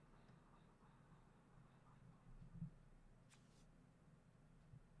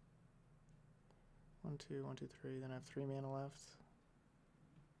 One, two, three. Then I have 3 mana left.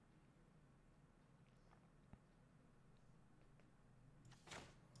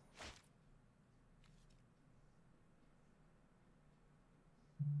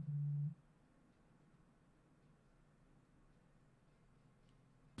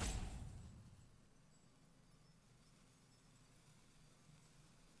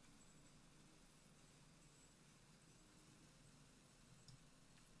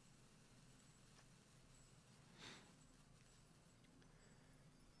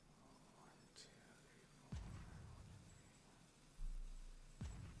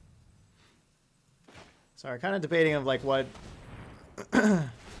 Sorry, kind of debating of like what,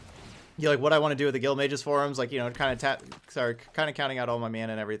 like what I want to do with the Guild Mages forums, like, you know, kind of counting out all my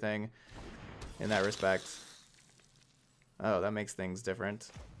mana and everything in that respect. Oh, that makes things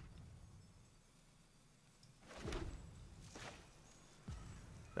different.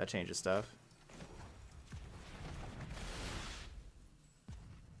 That changes stuff.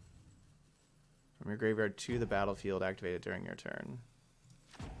 From your graveyard to the battlefield, activated during your turn.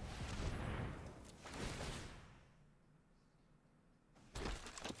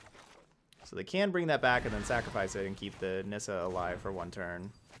 So they can bring that back and then sacrifice it and keep the Nissa alive for 1 turn.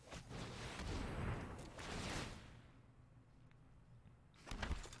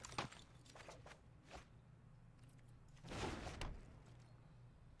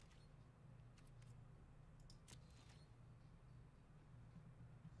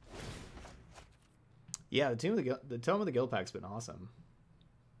 Yeah, the Tome of the Guildpact's been awesome.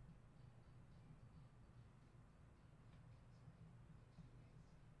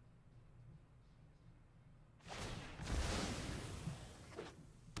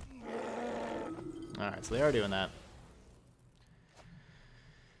 Alright, so they are doing that.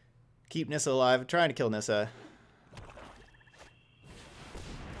 Keep Nissa alive. Trying to kill Nissa.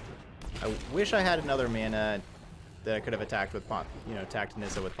 I wish I had another mana that I could have attacked with attacked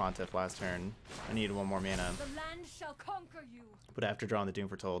Nissa with Pontiff last turn. I needed 1 more mana. The land shall conquer you. But after drawing the Doom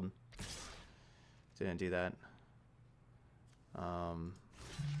Foretold, didn't do that.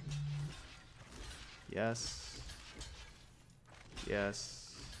 Yes.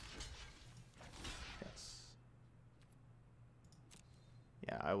 Yes. Yes.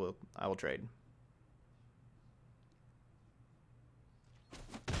 Yeah, I will trade.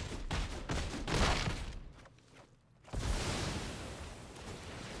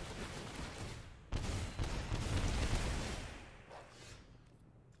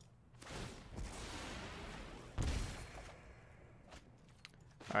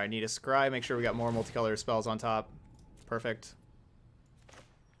 Alright, need a scry. Make sure we got more multicolor spells on top. Perfect.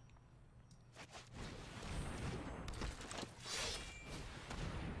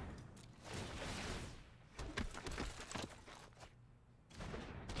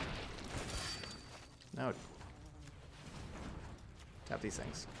 Now, tap these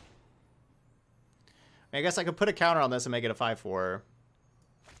things. I guess I could put a counter on this and make it a 5/4.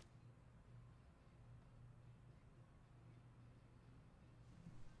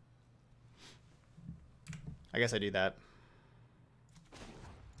 I guess I do that.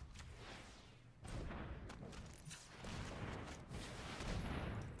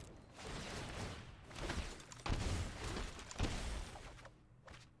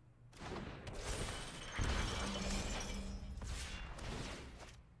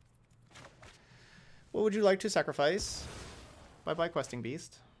 What would you like to sacrifice? Bye-bye, questing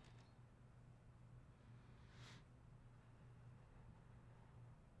beast.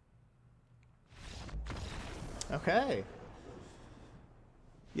 Okay.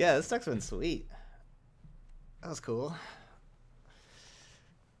 Yeah, this deck's been sweet. That was cool.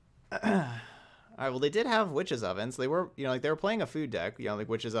 Alright, well, they did have Witch's Ovens. They were, you know, like, they were playing a food deck, you know, like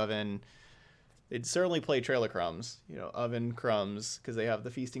Witch's Oven. They'd certainly play Trail of Crumbs, you know, Oven Crumbs, because they have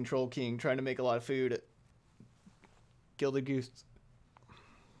the Feasting Troll King trying to make a lot of food. Gilded Goose.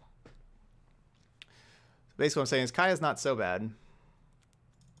 Basically, what I'm saying is Kaya's not so bad.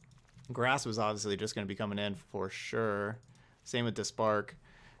 Grass was obviously just going to be coming in for sure. Same with Dispark.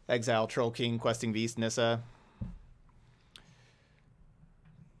 Exile, Troll King, Questing Beast, Nissa.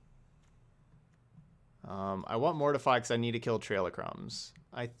 I want Mortify because I need to kill Trail of Crumbs.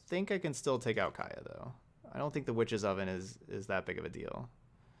 I think I can still take out Kaya, though. I don't think the Witch's Oven is that big of a deal.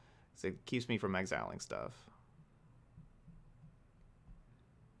 So it keeps me from exiling stuff.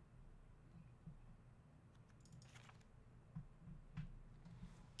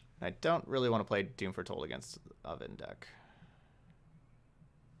 I don't really want to play Doom Foretold against Oven deck.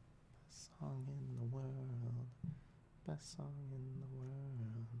 Best song in the world. Best song in the world.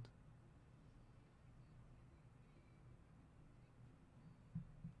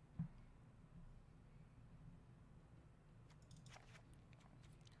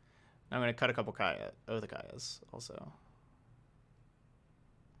 I'm going to cut a couple Othakayas also.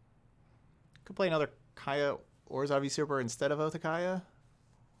 Could play another Kaya Orzhov Usurper instead of Othakaya.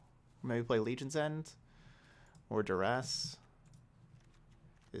 Maybe play Legion's End or Duress.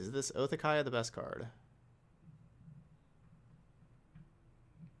 Is this Othakaya the best card?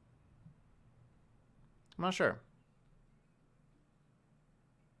 I'm not sure.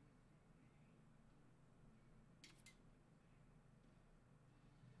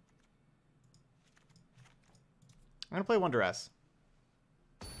 I'm gonna play one Duress.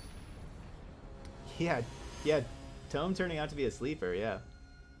 Yeah, Tome turning out to be a sleeper, yeah.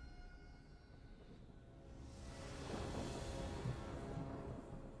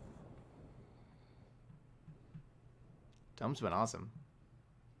 Tome's been awesome.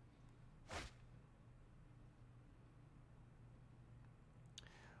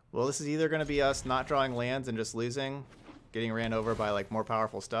 Well, this is either going to be us not drawing lands and just losing, getting ran over by like more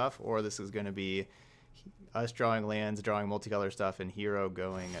powerful stuff, or this is going to be us drawing lands, drawing multicolor stuff, and Hero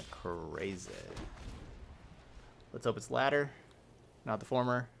going crazy. Let's hope it's latter, not the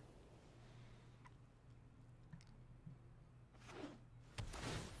former.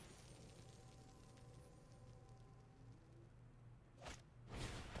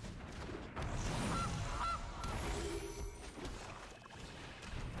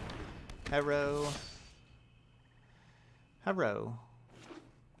 Hero. Hero.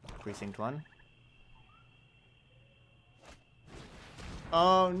 Precinct 1.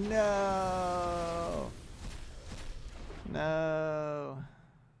 Oh no! No.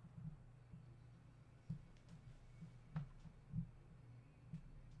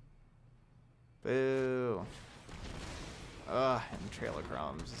 Boo. Ugh, and Trail of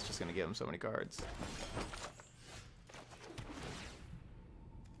Crumbs. It's just gonna give him so many cards.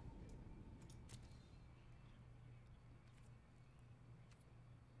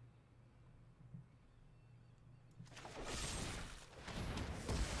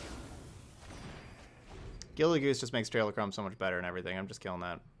 Gilded Goose just makes Trail of Crumbs so much better and everything. I'm just killing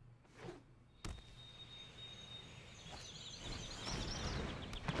that.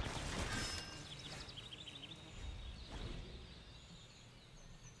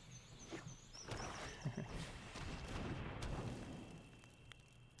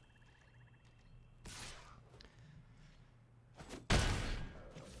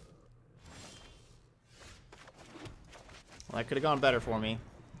 Well, that could have gone better for me.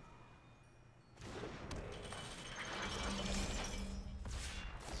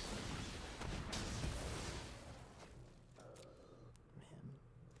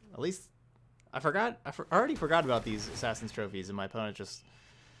 At least, I already forgot about these Assassin's trophies, and my opponent just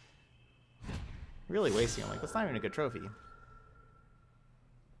really wasting them. Like, that's not even a good trophy.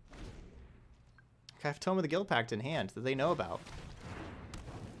 I have Tome of the Guildpact in hand that they know about.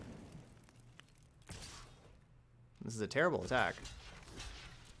 This is a terrible attack.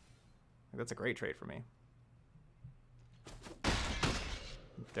 Like, that's a great trade for me.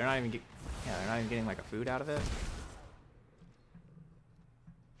 They're not even they're not even getting like a food out of it.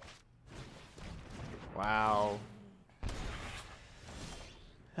 Wow.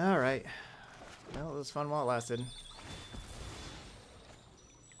 Alright. Well, it was fun while it lasted.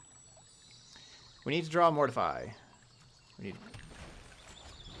 We need to draw Mortify. We need...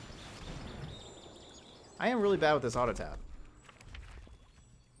 I am really bad with this auto tap.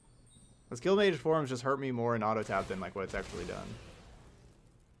 This Guildmage forms just hurt me more in auto tap than like what it's actually done.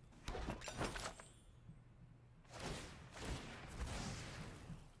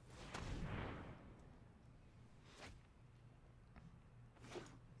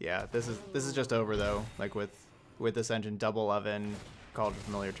 Yeah, this is just over though. Like with this engine, double oven, Cauldron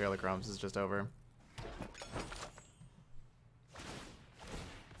Familiar, Trailer Crumbs is just over.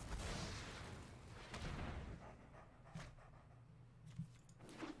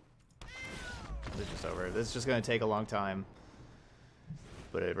 It's just over. This is just gonna take a long time,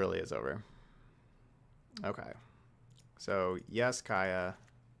 but it really is over. Okay, so yes, Kaya.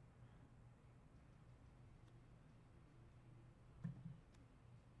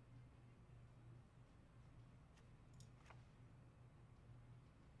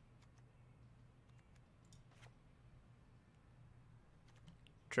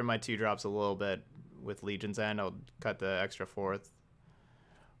 Trim my 2-drops a little bit with Legion's End. I'll cut the extra 4th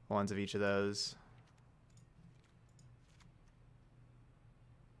ones of each of those.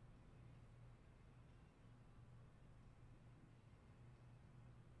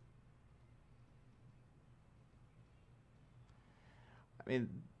 I mean,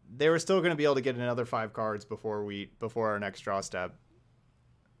 they were still going to be able to get another 5 cards before our next draw step.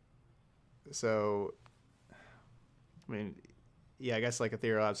 So, I mean, yeah, I guess like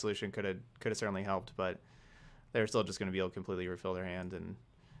Ethereal Absolution could have certainly helped, but they're still just going to be able to completely refill their hand, and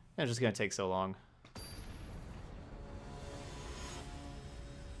it's just going to take so long.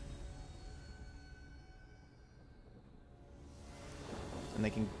 And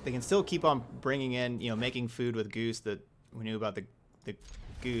they can still keep on bringing in, you know, making food with Goose that we knew about the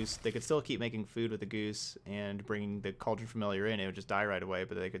Goose. They could still keep making food with the Goose and bringing the Cauldron Familiar in. It would just die right away,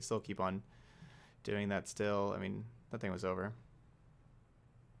 but they could still keep on doing that still. I mean, that thing was over.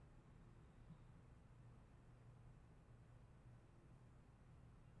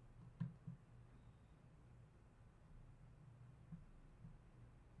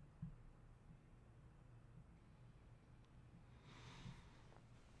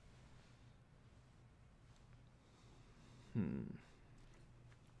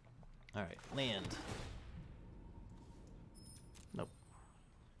 All right, land. Nope.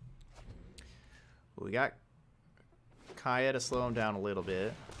 We got Kaya to slow him down a little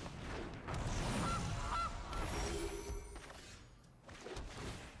bit.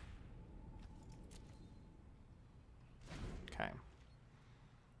 Okay. If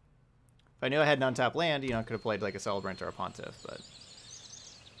I knew I had an untapped land, you know, I could have played like a Celebrant or a Pontiff, but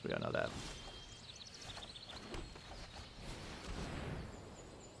we don't know that.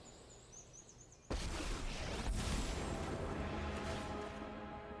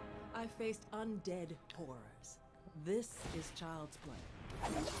 I faced undead horrors. This is child's play.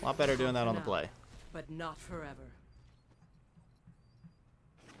 A lot better doing that on the Now, play. but not forever.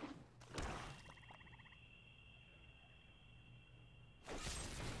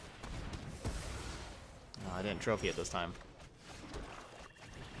 Oh, I didn't trophy it this time.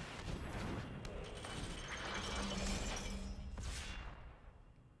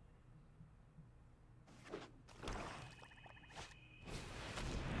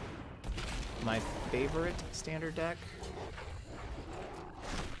 My favorite standard deck.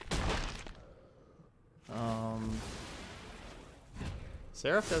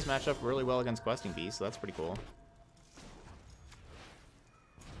 Seraph does match up really well against Questing Beast, so that's pretty cool.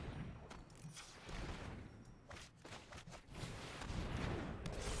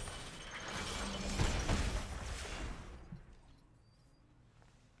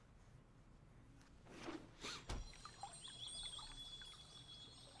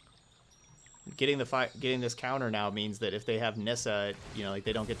 Getting this counter now means that if they have Nissa, you know, like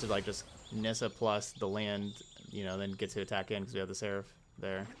they don't get to like just Nissa plus the land, you know, then get to attack in because we have the Seraph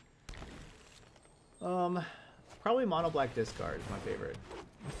there. Probably Mono Black Discard is my favorite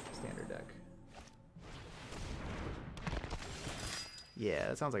standard deck. Yeah,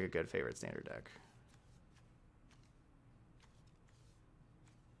 that sounds like a good favorite standard deck.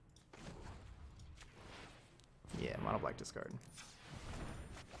 Yeah, Mono Black Discard.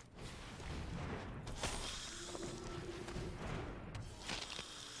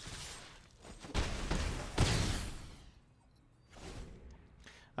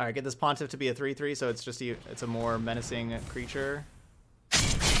 All right, get this Pontiff to be a 3/3, so it's just it's a more menacing creature.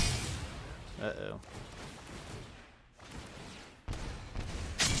 Uh-oh.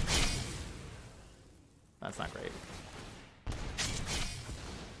 That's not great.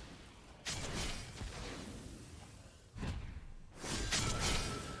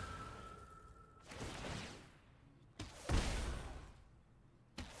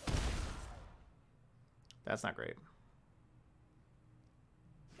 That's not great.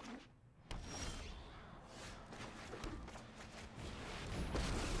 I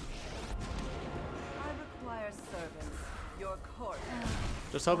require servants. Your court.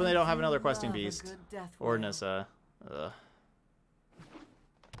 Just hoping they don't have another I questing love a beast. good death Or wail. Nissa.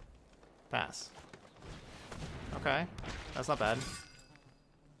 Pass. Okay. That's not bad.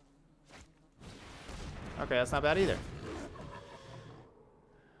 Okay, that's not bad either.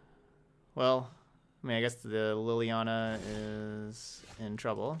 Well, I mean, I guess the Liliana is in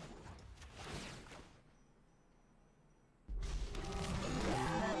trouble.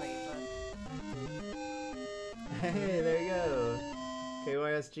 Smelly, Hey, there you go.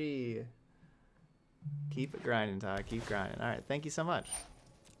 KYSG. Keep it grinding, Todd. Keep grinding. All right, thank you so much.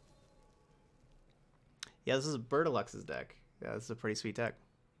 Yeah, this is Bertilux's deck. Yeah, this is a pretty sweet deck.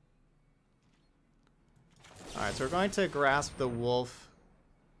 All right, so we're going to grasp the wolf.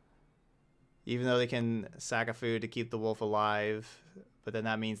 Even though they can sack a food to keep the wolf alive, but then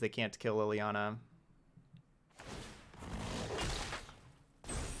that means they can't kill Liliana.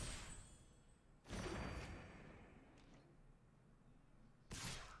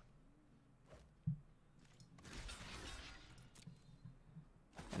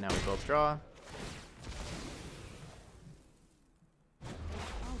 And now we both draw.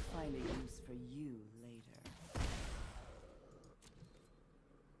 I'll find a use for you later.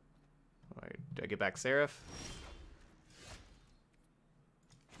 Alright, do I get back Seraph?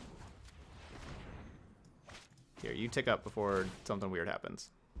 Here, you tick up before something weird happens.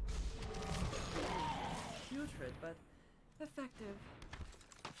 Putrid, but effective.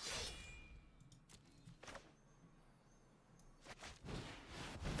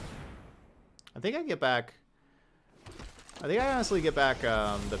 I think I get back... I think I honestly get back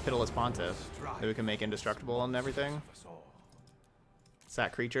the Pitiless Pontiff that we can make indestructible and everything. Us all.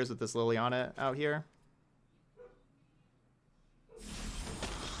 Sack creatures with this Liliana out here.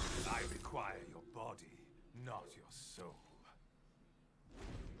 I require your body, not your soul.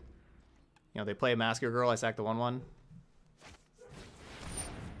 You know, they play a Masker Girl, I sack the 1/1.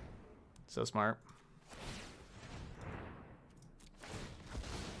 So smart.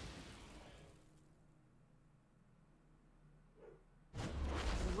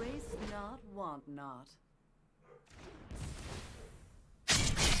 Waste not, want not.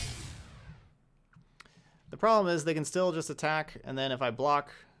 The problem is they can still just attack, and then if I block,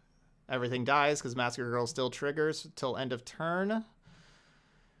 everything dies because Masker Girl still triggers till end of turn.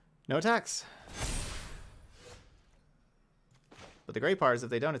 No attacks. But the great part is if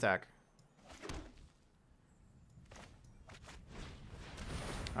they don't attack.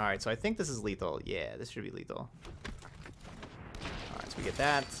 Alright, so I think this is lethal. Yeah, this should be lethal. Alright, so we get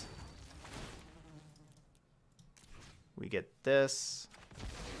that. We get this.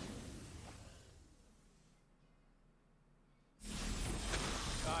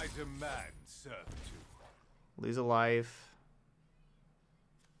 I demand servitude. Lose a life.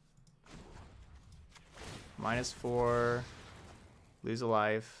 -4. Lose a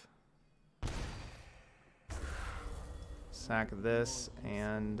life. Sack this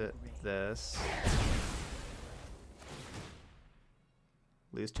and this.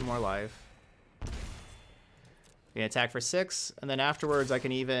 Lose 2 more life. We can attack for 6, and then afterwards I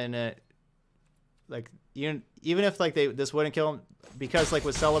can even like even if like this wouldn't kill him, because like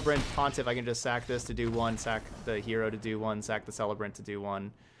with Celebrant Pontiff I can just sack this to do 1, sack the hero to do 1, sack the Celebrant to do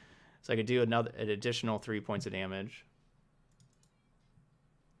 1. So I could do an additional 3 points of damage.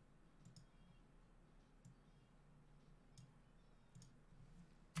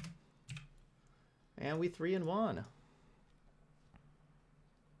 And we 3-1.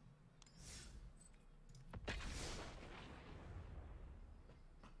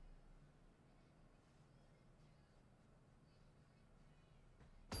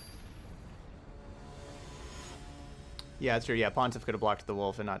 Yeah, that's true. Yeah, Pontiff could have blocked the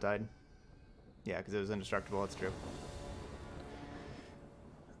wolf and not died. Yeah, because it was indestructible. That's true.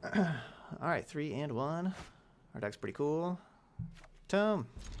 All right, 3-1. Our deck's pretty cool. Tome.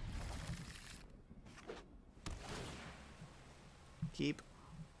 Keep.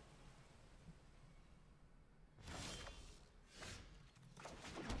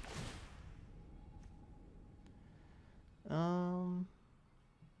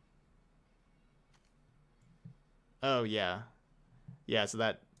 Oh yeah. Yeah, so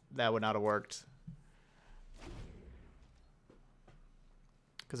that would not have worked.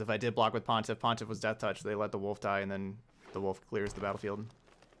 Because if I did block with Pontiff, Pontiff was Death Touch, they let the wolf die, and then the wolf clears the battlefield.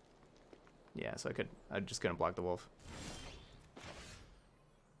 Yeah, so I just couldn't block the wolf.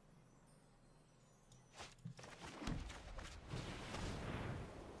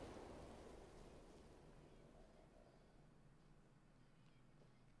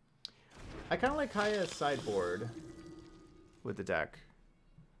 I kind of like Kaya's sideboard with the deck.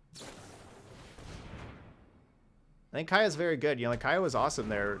 I think Kaya's very good. You know, like Kaya was awesome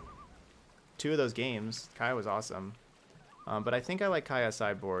there. 2 of those games, Kaya was awesome. But I think I like Kaya's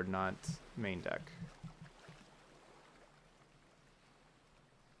sideboard, not main deck.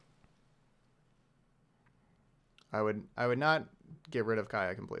 I would not get rid of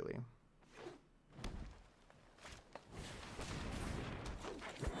Kaya completely.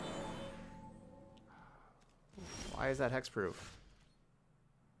 Why is that hexproof?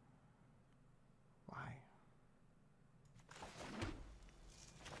 Why?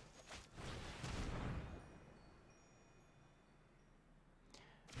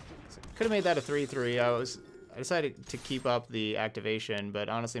 Could have made that a 3/3. I decided to keep up the activation, but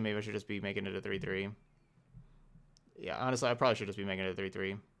honestly, maybe I should just be making it a 3/3. Yeah, honestly, I probably should just be making it a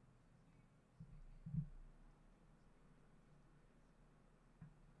 3/3.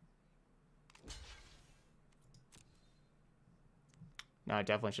 No, I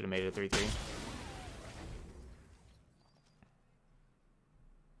definitely should have made it a 3/3.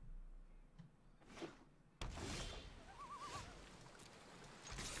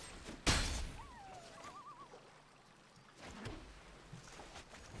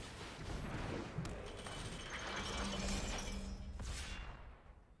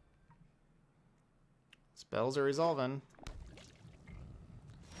 Spells are resolving.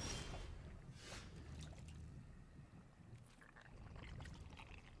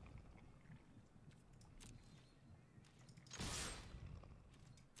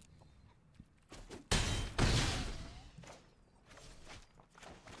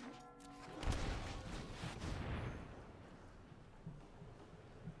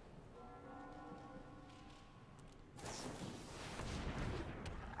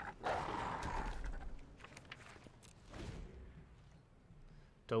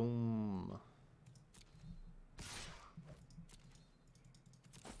 Tome.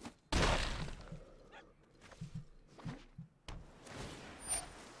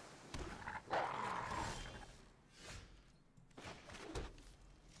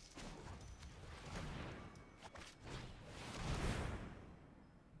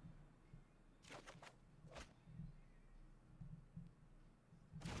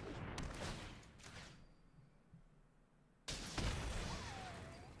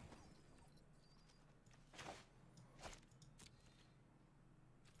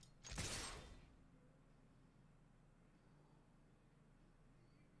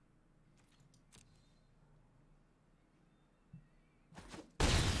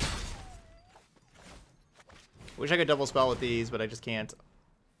 Wish I could double spell with these, but I just can't.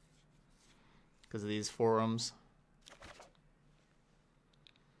 Because of these forums.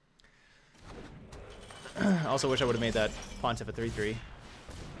 Also wish I would have made that Pontiff a 3/3.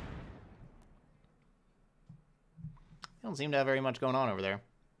 Don't seem to have very much going on over there.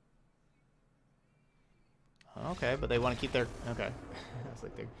 Okay, but they want to keep their... Okay. It's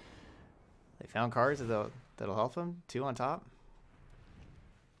like they found cards that'll help them. 2 on top.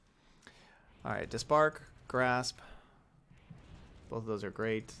 Alright, Disbark, Grasp. Both of those are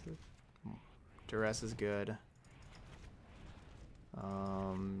great. Duress is good.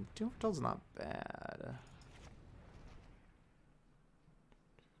 Doom Patrol's not bad.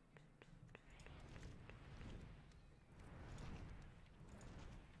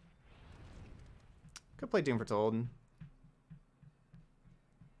 Could play Doom Patrol.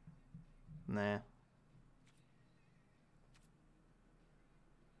 Nah.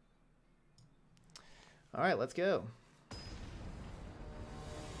 Alright, let's go.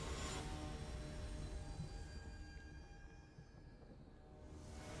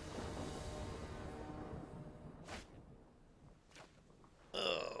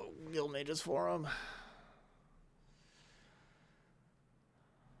 Oh, Guild Mages Forum.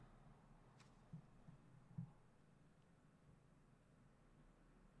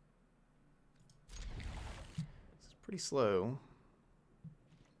 It's pretty slow.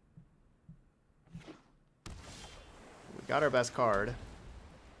 We got our best card.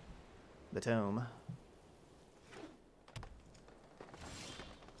 The Tome.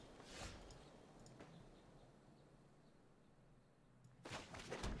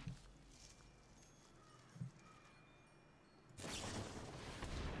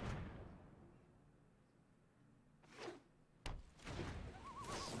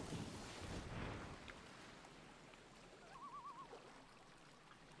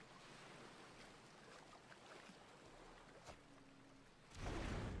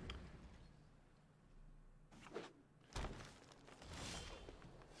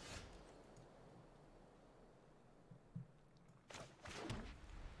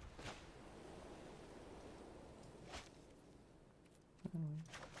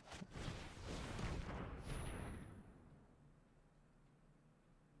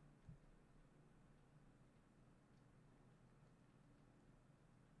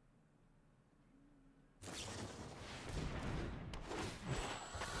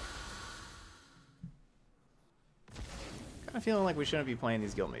 Kind of feeling like we shouldn't be playing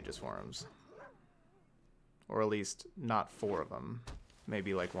these Guild Mages forums. Or at least not 4 of them.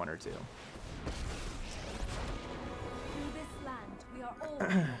 Maybe like 1 or 2. Through this land, we are all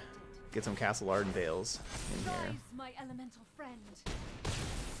connected. Get some Castle Ardenvales in here. Rise, my elemental friend.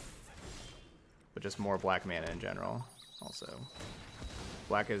 But just more black mana in general, also.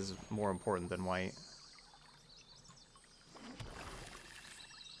 Black is more important than white.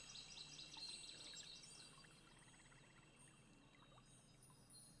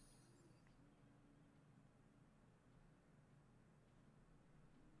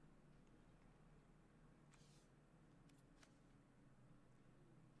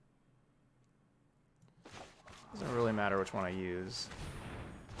 Doesn't really matter which one I use.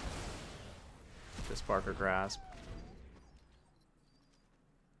 This Spark or Grasp.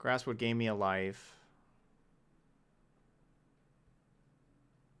 Grasp would gain me a life.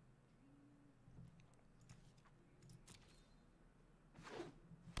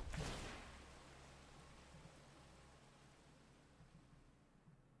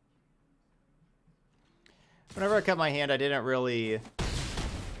 Whenever I cut my hand, I didn't really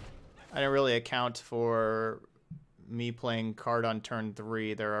account for me playing card on turn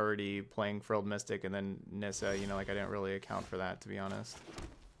 3. They're already playing Frilled Mystic and then Nissa, you know, like I didn't really account for that, to be honest.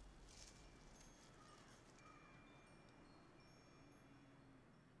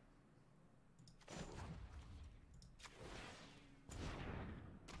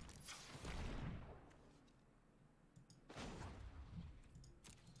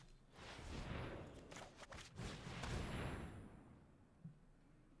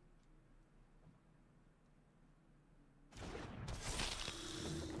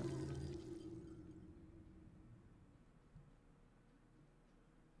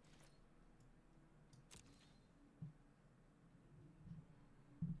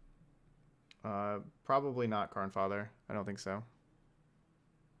 Probably not Karnfather. I don't think so.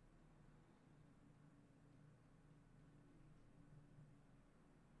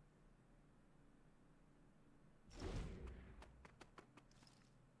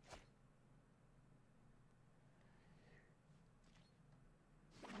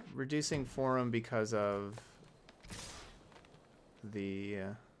 Reducing Forum because of the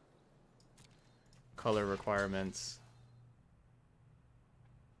color requirements.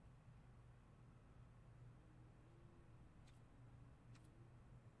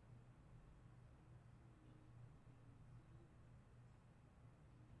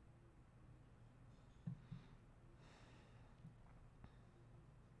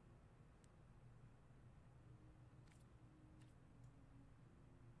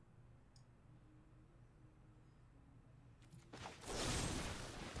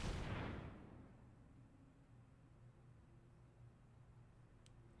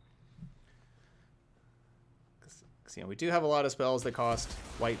 You know, we do have a lot of spells that cost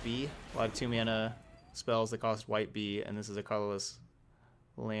white B, a lot of 2-mana spells that cost white B, and this is a colorless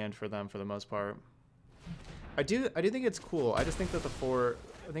land for them for the most part. I do think it's cool. I just think that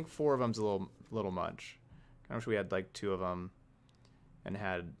I think 4 of them's a little much. I wish we had like 2 of them and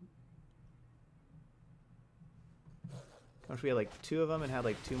had. I wish we had like 2 of them and had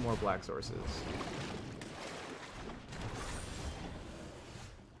like 2 more black sources.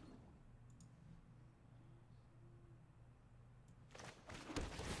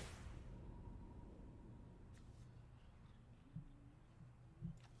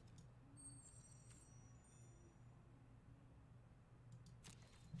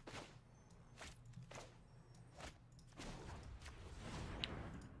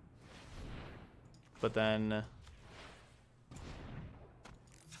 But then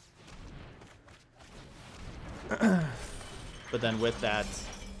with that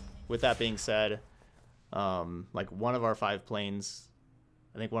being said, like one of our 5 planes,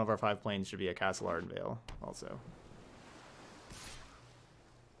 I think one of our 5 planes should be a Castle Ardenvale also.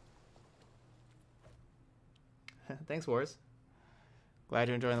 Thanks, Wars. Glad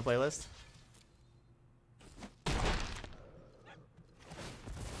you're enjoying the playlist.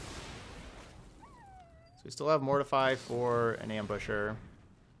 So we still have Mortify for an Ambusher.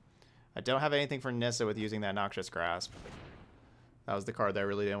 I don't have anything for Nissa with using that Noxious Grasp. That was the card that I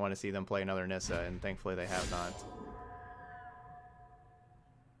really didn't want to see them play another Nissa, and thankfully they have not.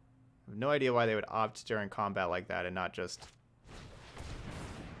 I have no idea why they would opt during combat like that and not just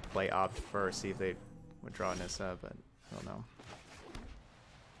play Opt first, see if they would draw Nissa, but I don't know.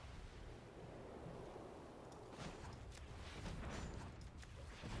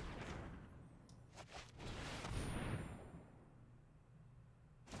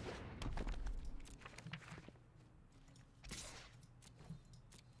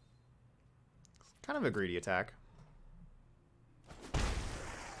 Kind of a greedy attack.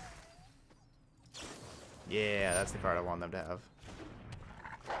 Yeah, that's the card I want them to have.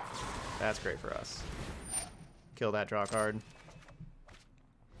 That's great for us. Kill that draw card.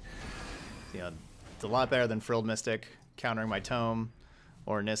 You know, it's a lot better than Frilled Mystic countering my Tome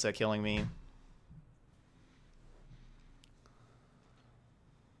or Nissa killing me.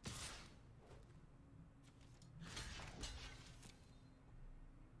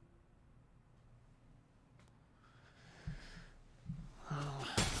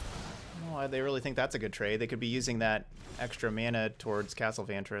 Why they really think that's a good trade. They could be using that extra mana towards Castle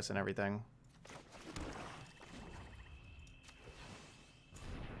Vantress and everything.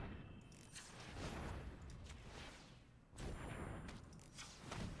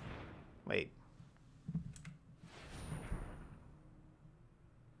 Wait.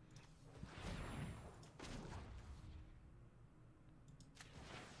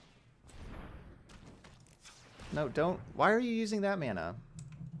 No, don't. Why are you using that mana?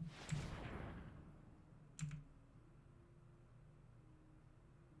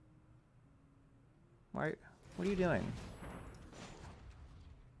 Why? What are you doing?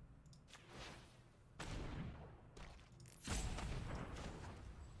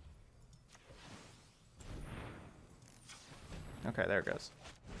 Okay, there it goes.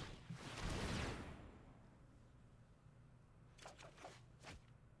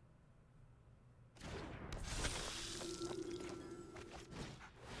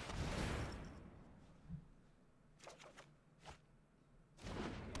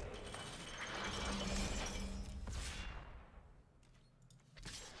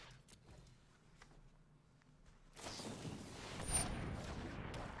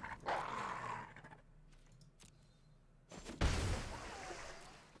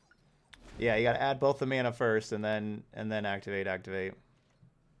 Yeah, you gotta add both the mana first and then activate.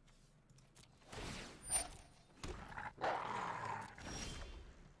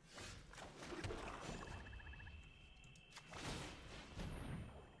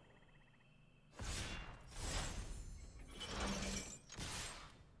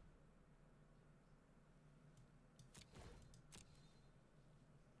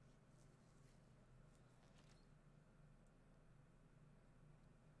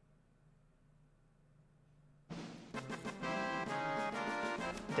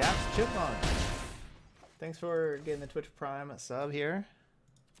 Daps Chipmunk. Thanks for getting the Twitch Prime sub here.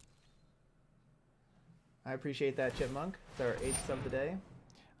 I appreciate that, Chipmunk. It's our 8th sub today.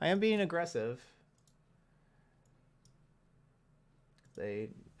 I am being aggressive. They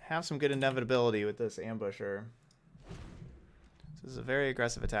have some good inevitability with this ambusher. This is a very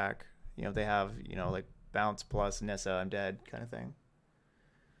aggressive attack. You know, they have, you know, like bounce plus Nissa, I'm dead kind of thing.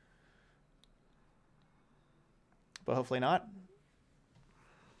 But hopefully not.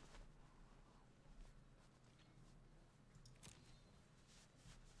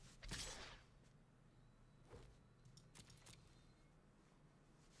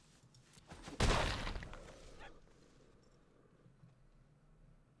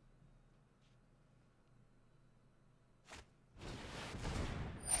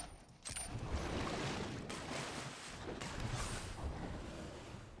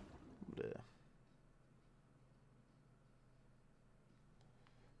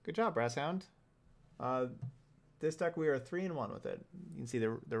 Good job, Brasshound. This deck we are 3-1 with it. You can see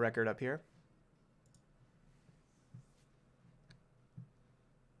the record up here.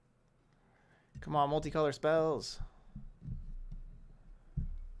 Come on, multicolor spells.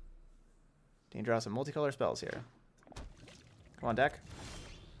 Need to draw some multicolor spells here. Come on, deck.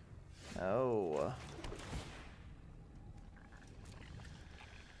 Oh.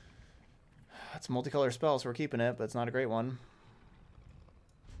 That's multicolor spells, so we're keeping it, but it's not a great one.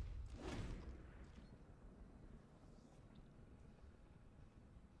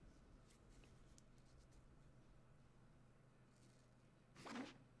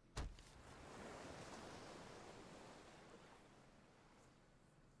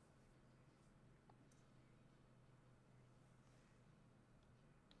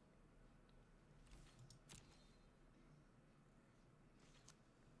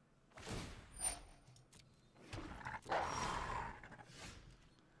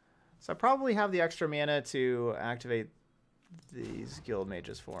 So I probably have the extra mana to activate these Guild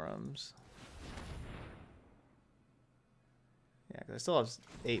Mages Forums. Yeah, because I still have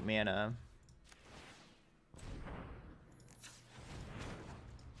 8 mana.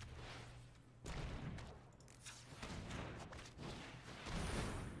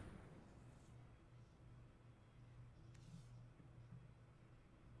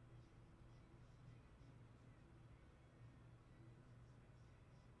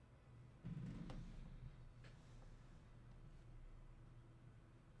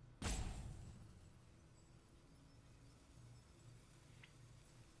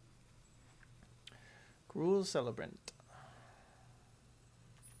 Cruel Celebrant.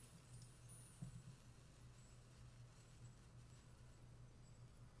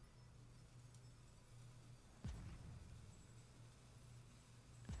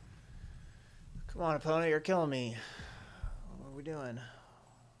 Come on, opponent, you're killing me. What are we doing?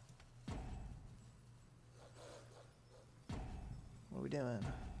 What are we doing?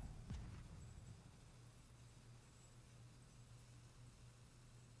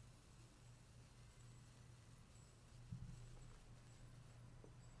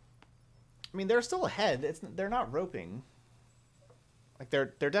 I mean, they're still ahead. They're not roping. Like they're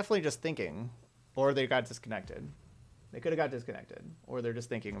definitely just thinking, or they got disconnected. They could have got disconnected, or they're just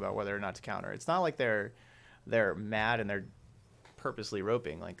thinking about whether or not to counter. It's not like they're mad and they're purposely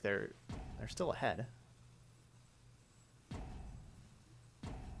roping. Like they're still ahead.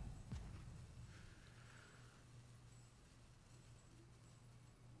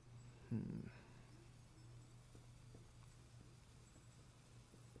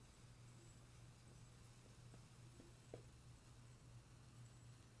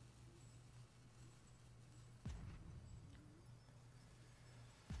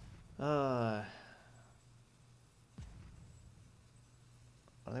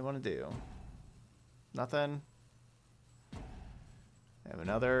 What do they want to do? Nothing. They have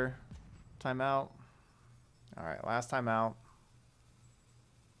another timeout. All right, last timeout.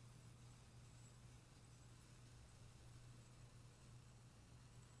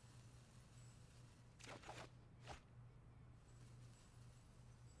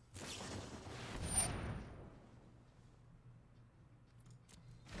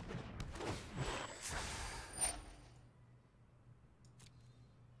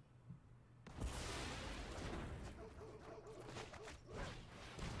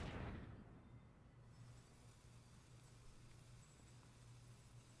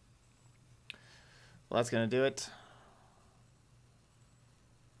 Well, that's going to do it.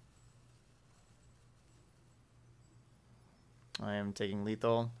 I am taking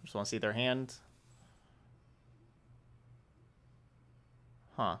lethal. Just want to see their hand.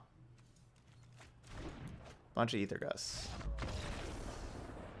 Huh. Bunch of ether gusts.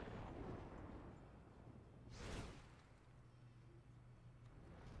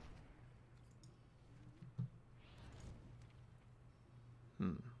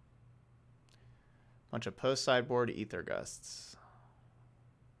 Bunch of post sideboard ether gusts.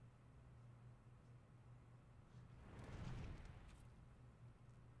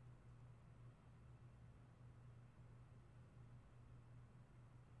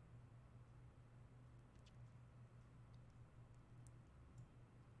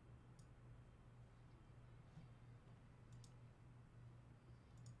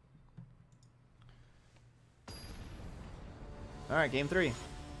 All right, game 3.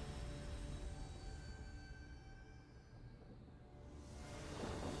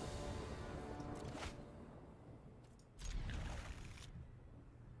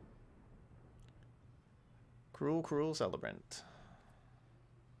 Cruel Celebrant.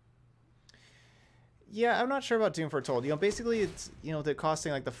 Yeah, I'm not sure about Doom Foretold. You know, basically it's, you know, the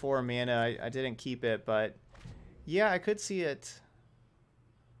costing like the 4 mana. I didn't keep it, but yeah, I could see it.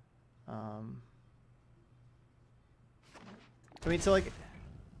 I mean, so like,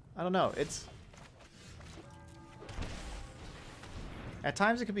 I don't know. It's at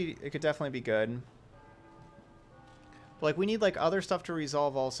times it could definitely be good. But like we need like other stuff to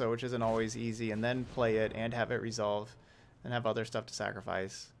resolve also, which isn't always easy, and then play it and have it resolve, and have other stuff to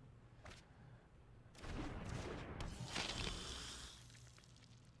sacrifice.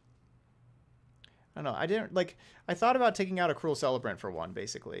 I don't know. I didn't like. I thought about taking out a Cruel Celebrant for one,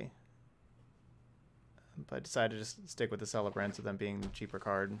 basically, but I decided to just stick with the Celebrants with them being the cheaper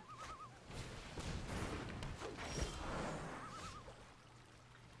card.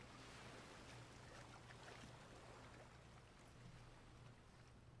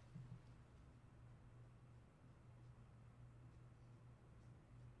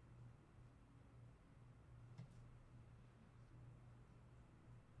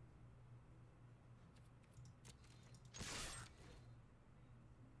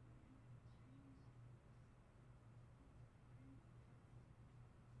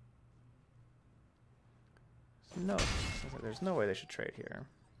 No, there's no way they should trade here.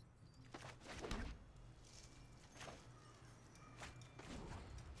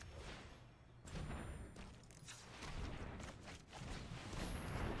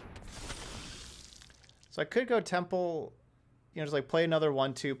 So I could go Temple, you know, just like play another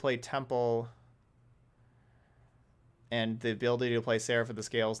 1/2, play Temple, and the ability to play Seraph of the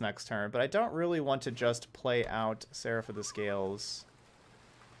Scales next turn. But I don't really want to just play out Seraph of the Scales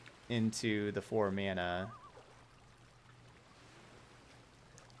into the 4 mana.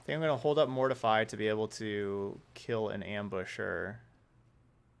 I think I'm going to hold up Mortify to be able to kill an Ambusher.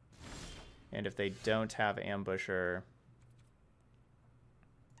 And if they don't have Ambusher...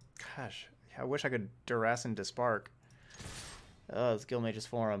 Gosh, I wish I could Duress into Spark. Oh, it's Guildmage's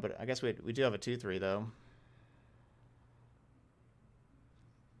Forum, but I guess we do have a 2/3 though.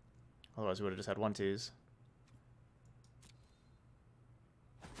 Otherwise we would have just had 1/2s.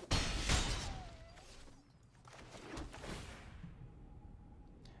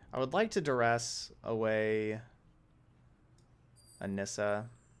 I would like to Duress away Anissa.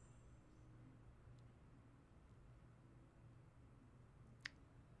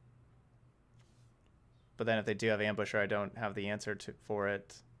 But then if they do have Ambusher, I don't have the answer for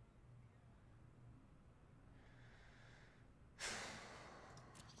it.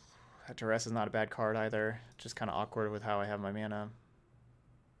 That Duress is not a bad card either. Just kind of awkward with how I have my mana.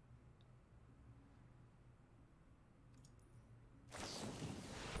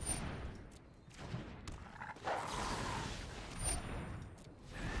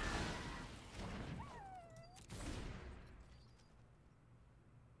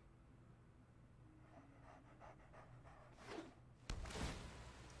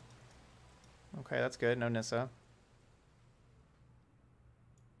 Okay, that's good. No Nissa.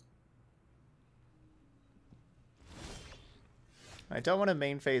 I don't want to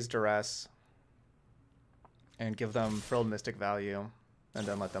main phase Duress and give them Frilled Mystic value and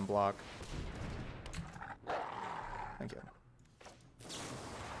then let them block. Thank you.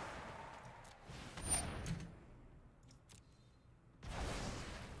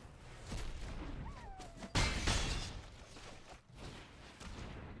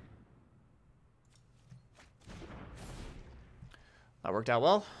 That worked out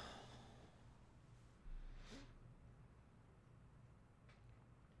well.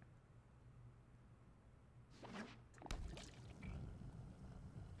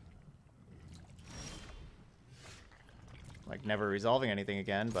 Like never resolving anything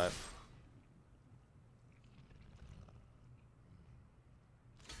again, but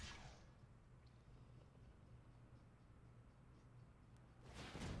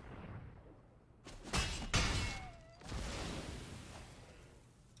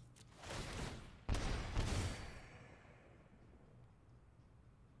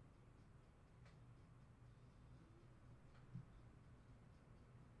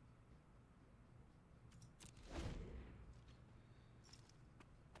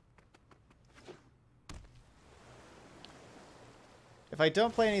if I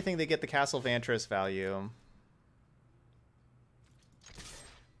don't play anything, they get the Castle Vantress value.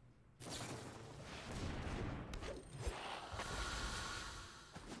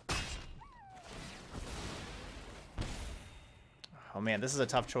 Oh man, this is a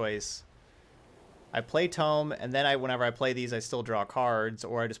tough choice. I play Tome, and then whenever I play these, I still draw cards,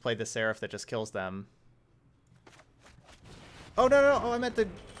 or I just play the Seraph that just kills them. Oh, no. Oh, I meant the...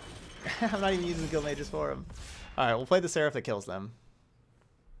 I'm not even using the Guildmage's Forum. Alright, we'll play the Seraph that kills them.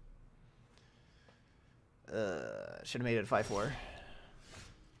 Should have made it 5/4.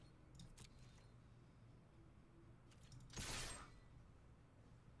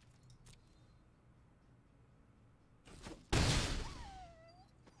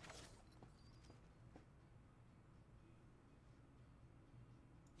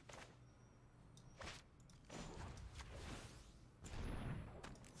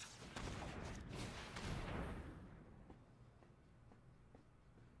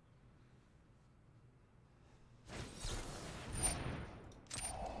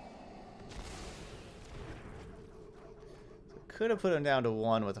 Could have put him down to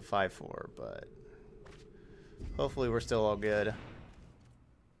 1 with a 5/4, but hopefully we're still all good.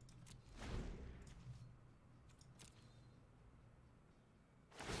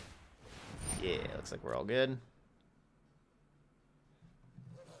 Yeah, looks like we're all good.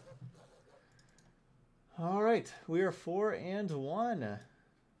 All right, we are 4-1.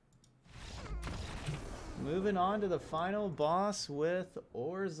 Moving on to the final boss with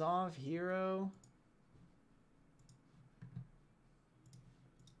Orzhov Hero.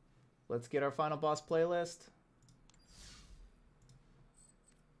 Let's get our final boss playlist.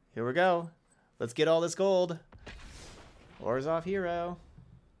 Here we go. Let's get all this gold. Orzhov Hero.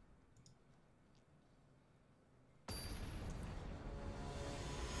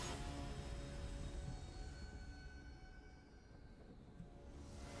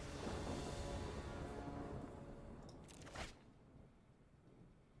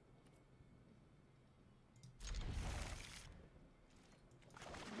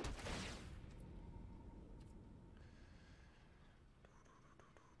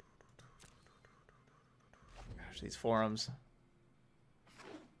 These forums.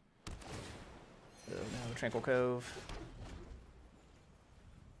 Oh no, Tranquil Cove.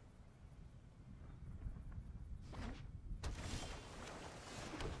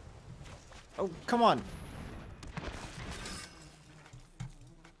 Oh, come on.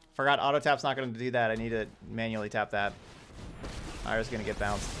 Forgot auto tap's not going to do that. I need to manually tap that. Ira's going to get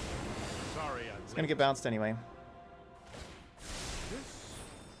bounced. Sorry, It's going to get bounced anyway. This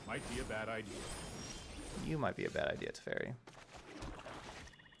might be a bad idea. You might be a bad idea, Teferi.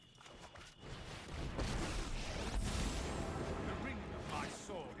 The ring of my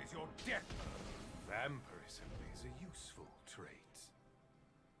sword is your death. Vampirism is a useful trait.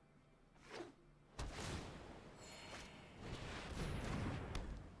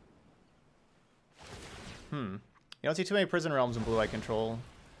 You don't see too many prison realms in blue-eye control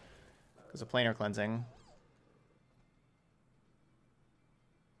because of planar cleansing.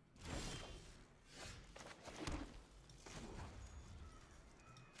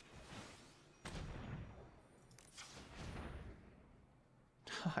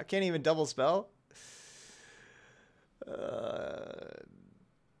 I can't even double spell. Oh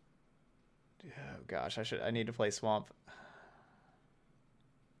gosh, I need to play Swamp.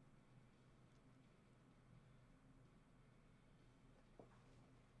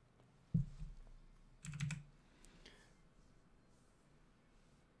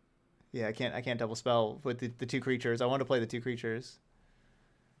 Yeah, I can't double spell with the two creatures. I want to play the two creatures.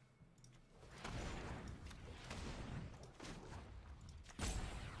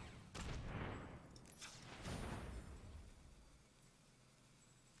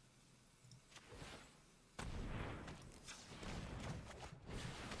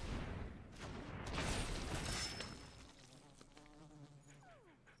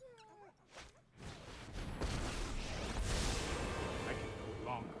 I can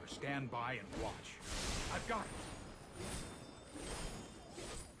no longer stand by and watch. I've got it.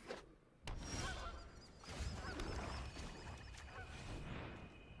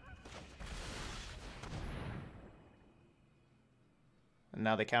 And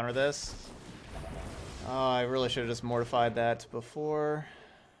now they counter this. Oh, I really should have just mortified that before.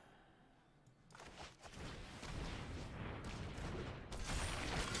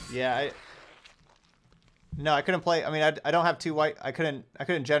 Yeah, no, I couldn't play. I mean, I don't have two white. I couldn't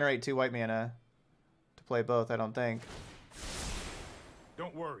generate two white mana to play both. I don't think.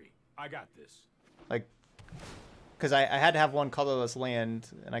 Don't worry, I got this. Like, because I had to have one colorless land,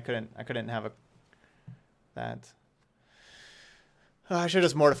 and I couldn't have that. Oh, I should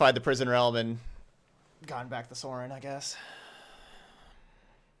have just mortified the prison realm and gotten back the Sorin, I guess.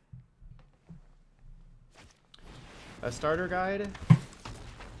 A starter guide.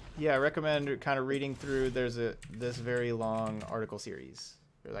 Yeah, I recommend kind of reading through. There's this very long article series.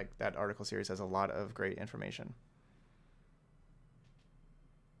 Like, that article series has a lot of great information.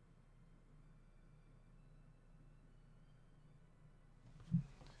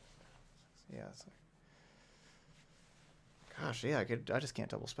 Yeah. Gosh, yeah, I just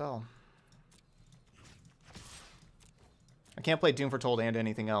can't double spell. I can't play Doom Foretold and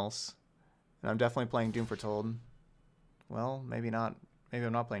anything else. And I'm definitely playing Doom Foretold. Well, maybe not. Maybe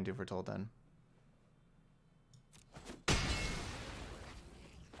I'm not playing Doom Foretold then.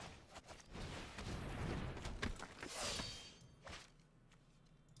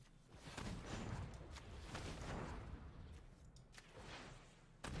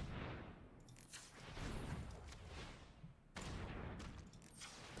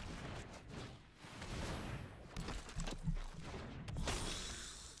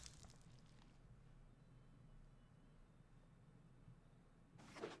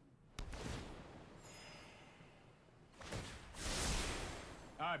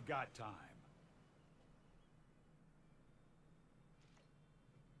 I've got time.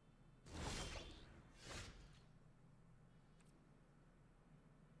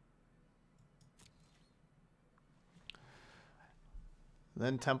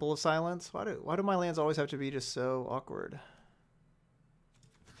 Then Temple of Silence. Why do my lands always have to be just so awkward?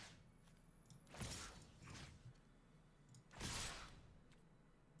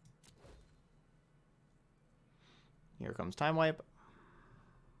 Here comes Time Wipe.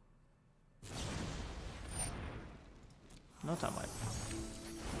 No Time Wipe.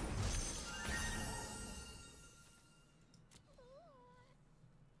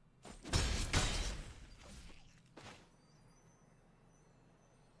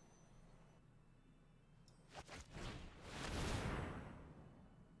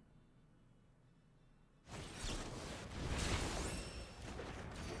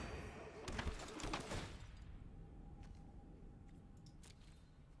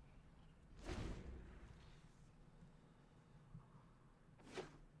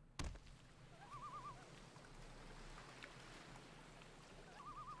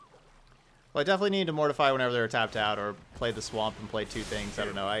 Well, I definitely need to mortify whenever they're tapped out, or play the swamp and play 2 things. I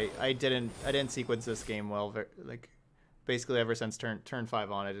don't know. I didn't sequence this game well. Like basically ever since turn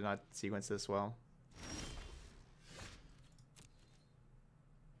 5 on, I did not sequence this well.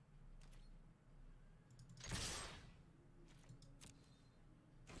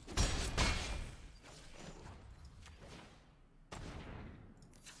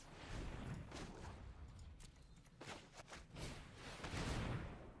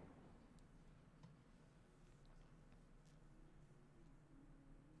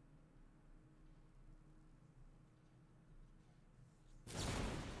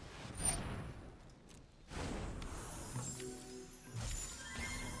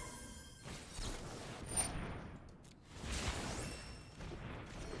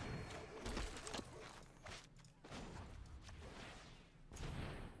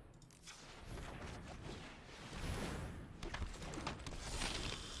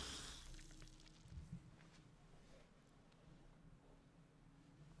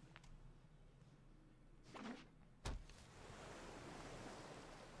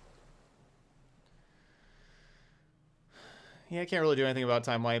 Yeah, I can't really do anything about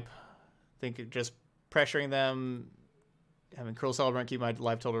time wipe. I think just pressuring them, having Cruel Celebrant keep my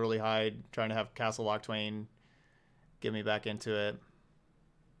life total really high, trying to have Castle Lock Twain get me back into it.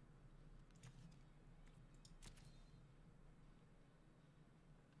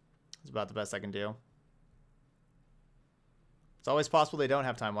 It's about the best I can do. It's always possible they don't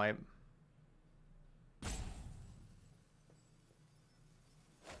have time wipe.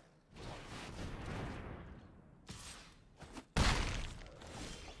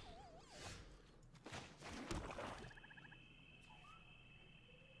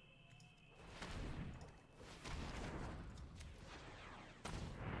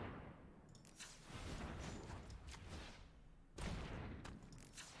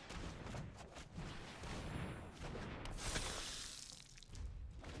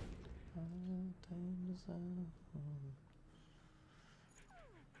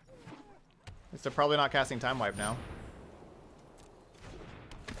 They're probably not casting time wipe now.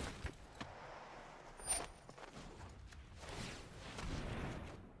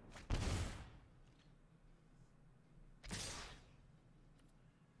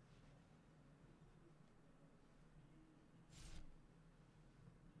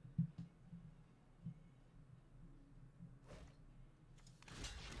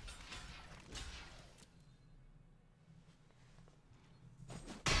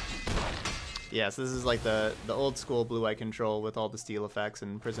 Yes, this is like the old school blue-eye control with all the steel effects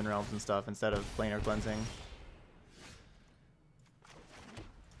and prison realms and stuff instead of planar cleansing.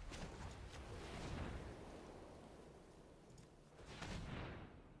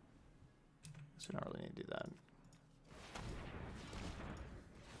 So we don't really need to do that.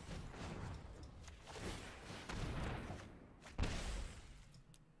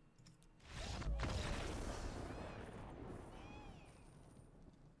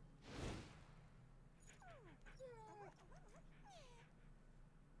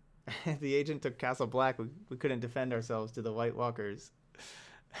 The agent took Castle Black. We couldn't defend ourselves to the White Walkers.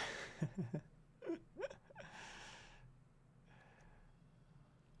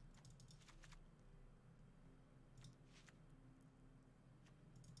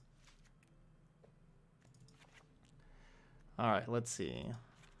 All right, let's see.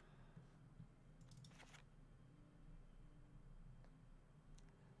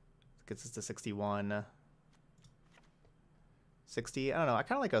 Gets us to 61. 60. I don't know. I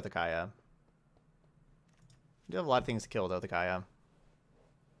kind of like Othakaya. We do have a lot of things to kill with Othakaya.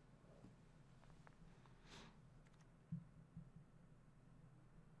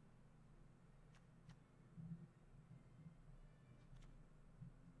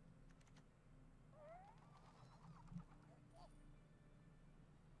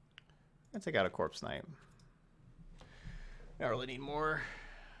 Let's take out a Corpse Knight. I really need more.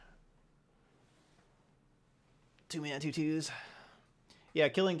 2-mana 2/2s. Yeah,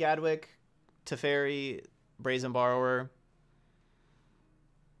 killing Gadwick, Teferi, Brazen Borrower.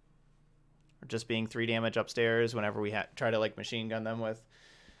 Or just being 3 damage upstairs whenever we try to like machine gun them with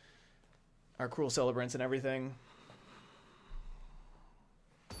our Cruel Celebrants and everything.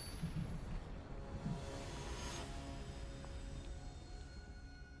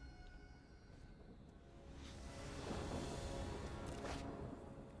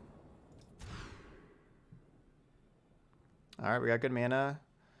 All right, we got good mana.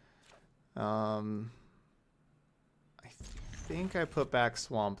 I think I put back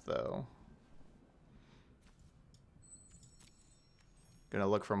Swamp though. Gonna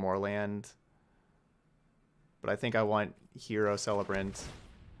look for more land, but I think I want Hero Celebrant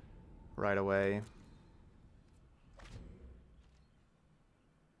right away.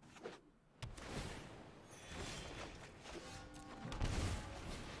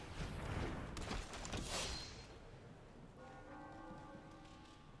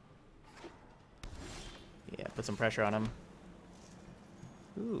 Yeah, put some pressure on him.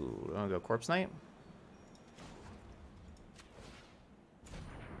 Ooh, do I want to go Corpse Knight?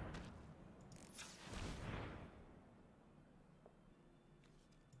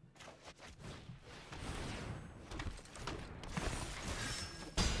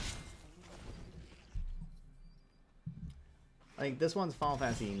 I think this one's Final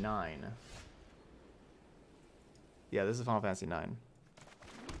Fantasy 9. Yeah, this is Final Fantasy 9.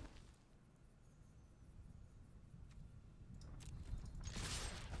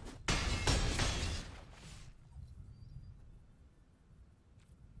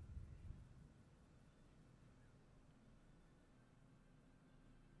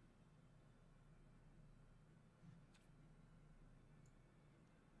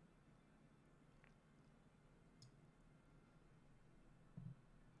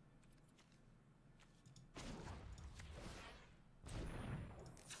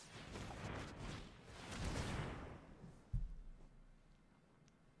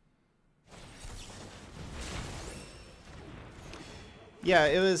 Yeah,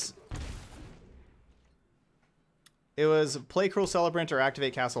 it was play Cruel Celebrant or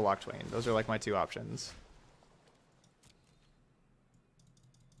activate Castle Locked-Twain. Those are like my two options.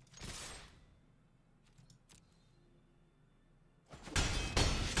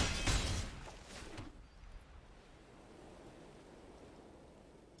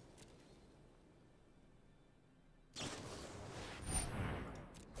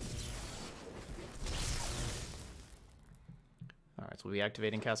 Alright, so we'll be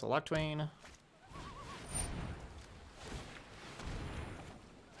activating Castle Locked-Twain.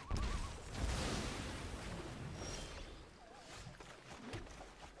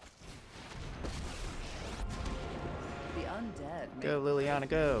 The undead. Go, Liliana,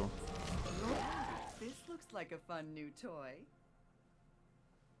 go. This looks like a fun new toy.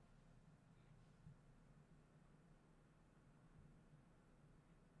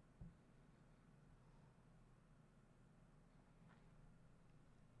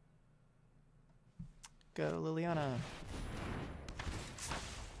 Go, Liliana.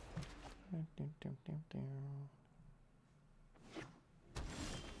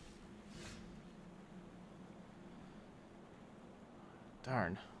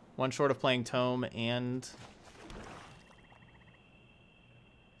 Darn. One short of playing Tome and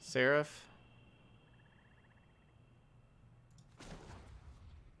Seraph.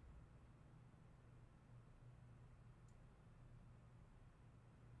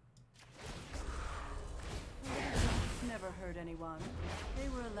 Never hurt anyone. They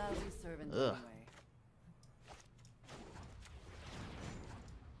were a lousy servant Ugh. anyway.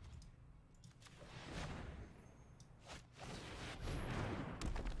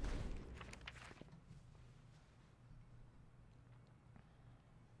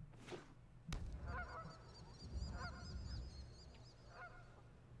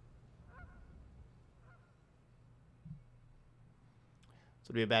 So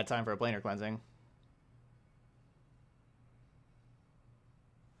it'd be a bad time for a planar cleansing.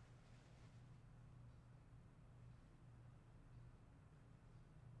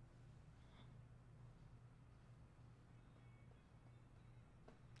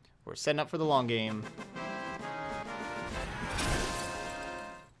 We're setting up for the long game.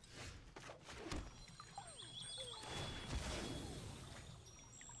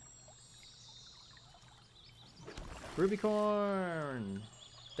 Rubycorn!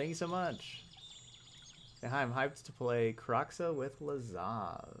 Thank you so much. Hey, hi, I'm hyped to play Croxa with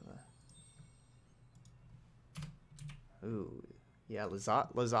Lazav. Ooh, yeah,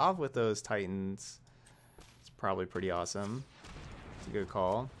 Lazav with those Titans. It's probably pretty awesome. It's a good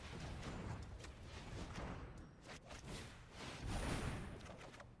call.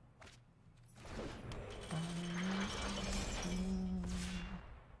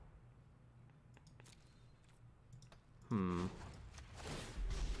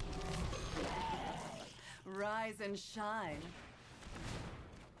 Rise and shine.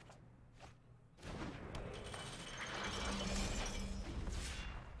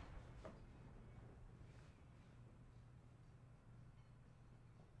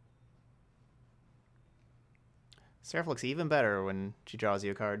 Seraph looks even better when she draws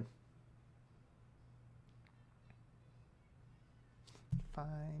you a card.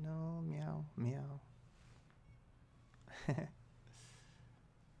 Final meow meow.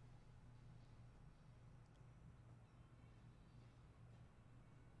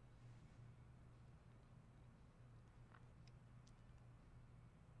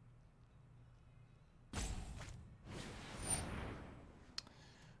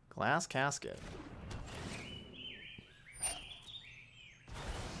 Glass casket.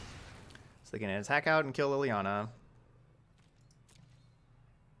 So they can attack out and kill Liliana.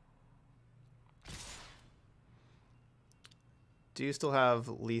 Do you still have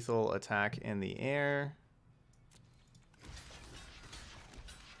lethal attack in the air?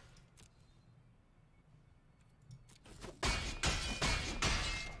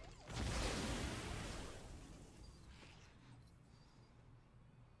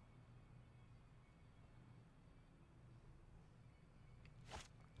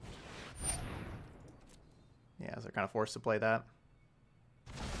 Yeah, so they're kind of forced to play that.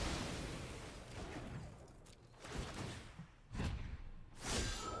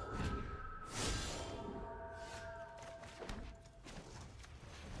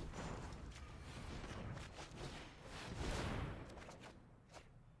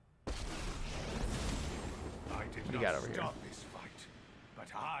 What do you got over here? Stop this fight, but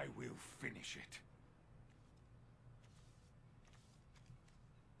I will finish it.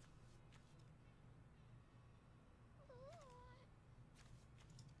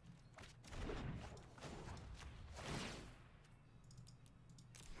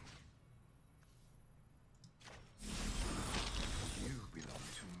 You belong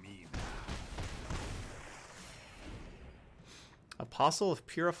to me now. Apostle of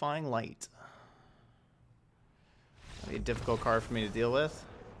Purifying Light. A difficult card for me to deal with.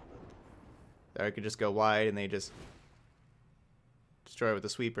 Or I could just go wide and they just destroy it with the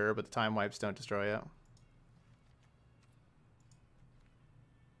sweeper, but the time wipes don't destroy it.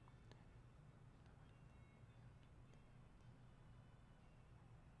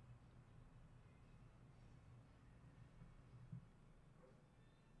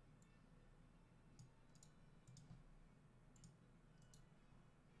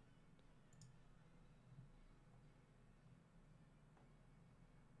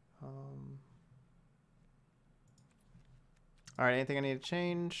 All right, anything I need to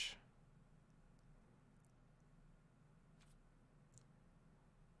change?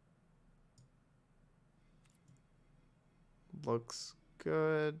 Looks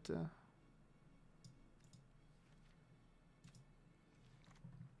good.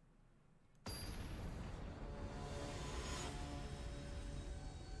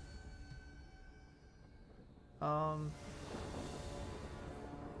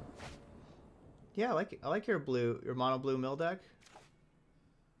 Yeah, I like your mono blue mill deck.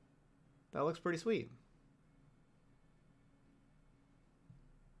 That looks pretty sweet.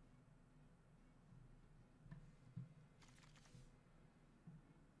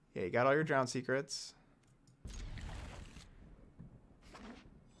 Yeah, you got all your drown secrets.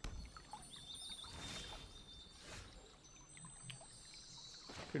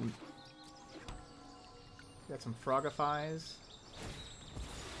 Got some Frogifies.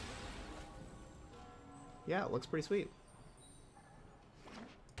 Yeah, it looks pretty sweet.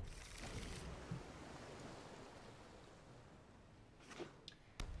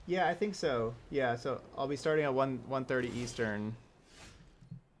 Yeah, I think so. Yeah, so I'll be starting at 1:30 Eastern.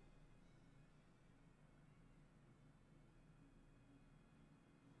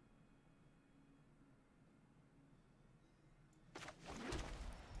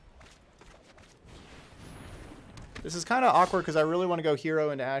 This is kind of awkward because I really want to go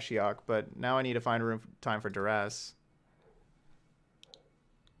hero into Ashiok, but now I need to find time for duress.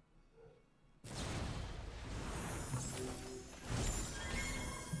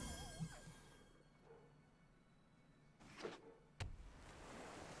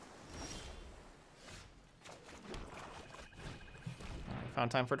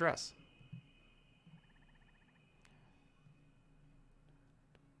 Found time for duress.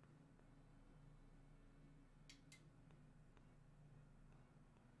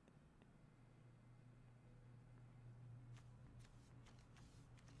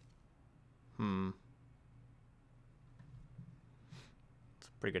 It's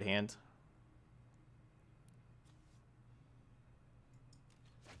a pretty good hand.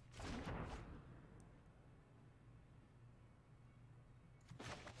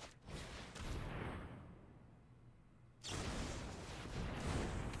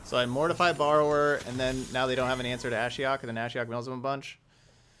 So I Mortify Borrower, and then now they don't have an answer to Ashiok, and then Ashiok mills them a bunch.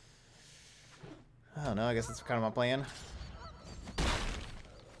 I don't know, I guess that's kind of my plan.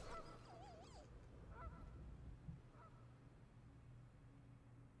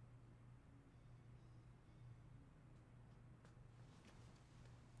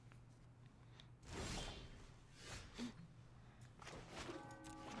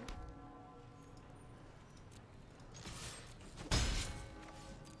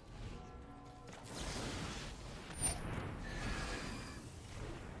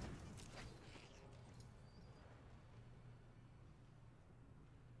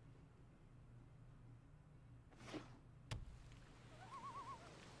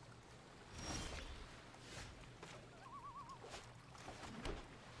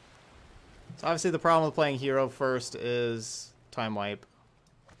 So obviously the problem with playing hero first is time wipe.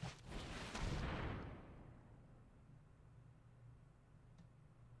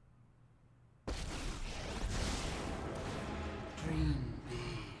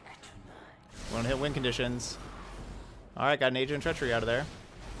 Want to hit win conditions. Alright, got an Agent of Treachery out of there.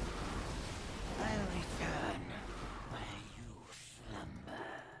 I'll return where you slumber.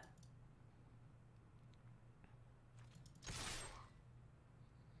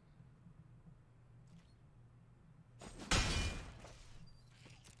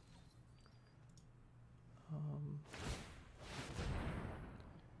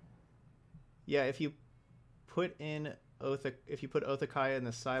 Yeah, if you put in if you put Othakaya in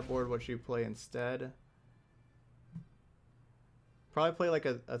the sideboard, what should you play instead? Probably play like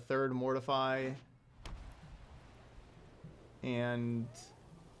a third Mortify and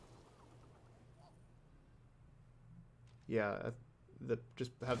yeah, just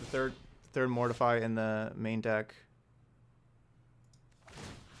have the third Mortify in the main deck.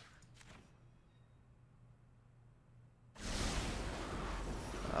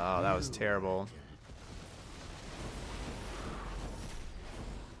 Oh, that was terrible.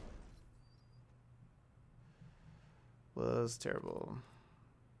 Was terrible.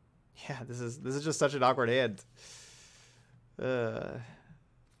 Yeah, this is just such an awkward hand. I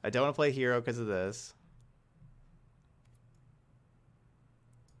don't want to play hero because of this.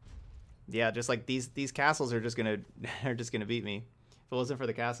 Yeah, just like these castles are just gonna beat me. If it wasn't for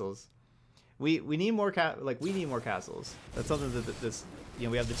the castles, we need more we need more castles. That's something that this, you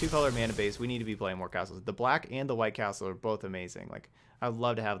know, we have the 2-color mana base. We need to be playing more castles. The black and the white castle are both amazing. Like, I'd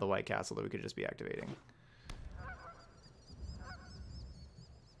love to have the white castle that we could just be activating.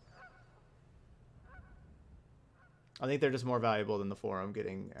 I think they're just more valuable than the Forum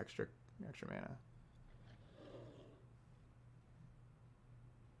getting extra mana.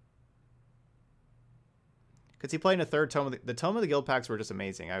 Because he played in a third Tome. The Tome of the Guildpacts were just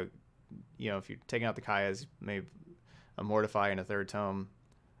amazing. You know, if you're taking out the Kayas, maybe a Mortify and a third Tome.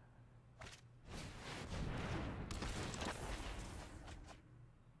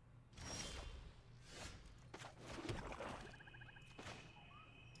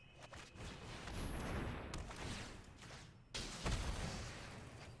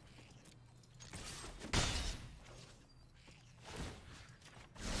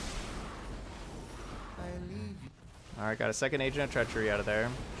 Alright, got a second Agent of Treachery out of there.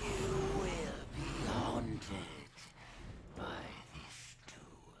 You will be haunted by this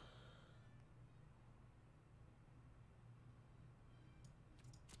tool.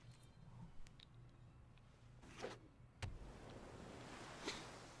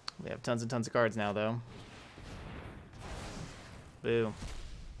 We have tons and tons of cards now, though. Boo.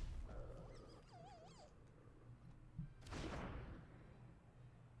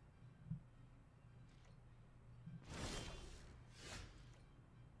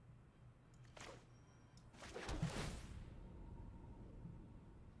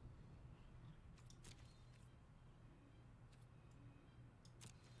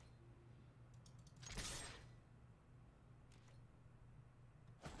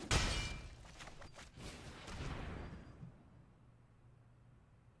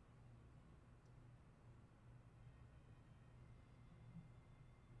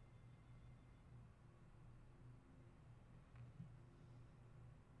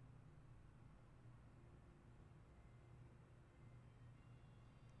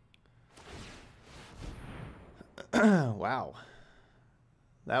 Wow.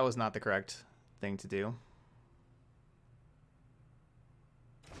 That was not the correct thing to do.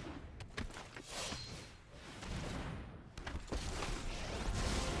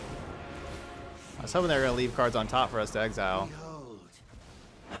 I was hoping they were going to leave cards on top for us to exile. Behold,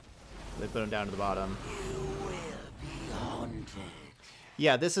 They put them down to the bottom. you will be haunted.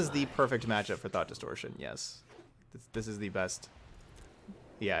 Yeah, this is the perfect matchup for Thought Distortion, yes. This is the best.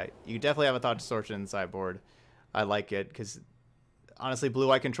 Yeah, you definitely have a Thought Distortion in the sideboard. I like it because, honestly,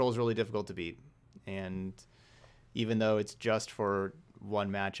 blue-white control is really difficult to beat. And even though it's just for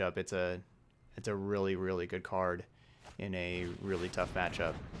one matchup, it's a really, really good card in a really tough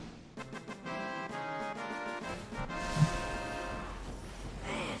matchup.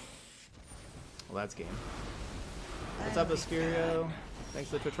 Well, that's game. What's up, Asperio? Thanks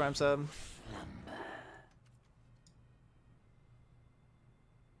for the Twitch Prime sub.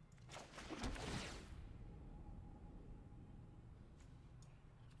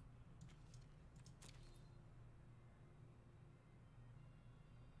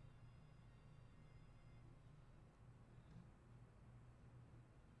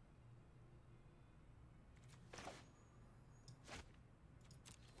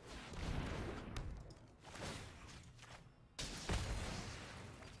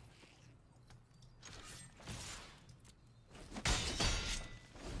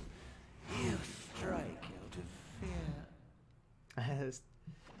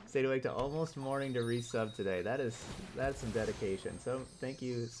 Stayed awake to almost morning to resub today. That's some dedication. So thank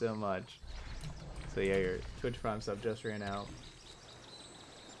you so much. So yeah, your Twitch Prime sub just ran out.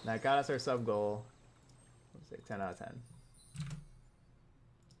 That got us our sub goal. Let's say 10 out of 10.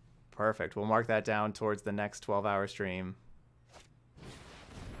 Perfect. We'll mark that down towards the next 12-hour stream.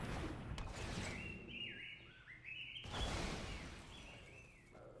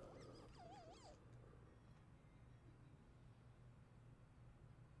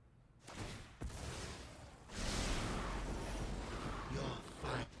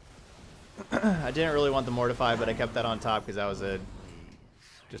 I didn't really want the Mortify, but I kept that on top because that was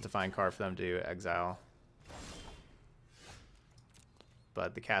just a fine card for them to exile.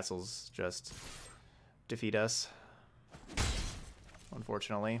 But the castles just defeat us,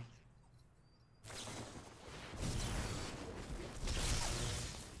 unfortunately.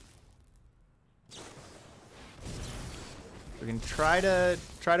 We can try to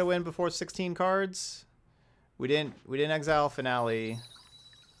win before 16 cards. We didn't exile Finale.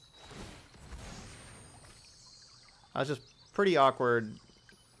 I was just pretty awkward,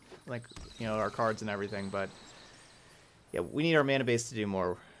 like, you know, our cards and everything, but yeah, we need our mana base to do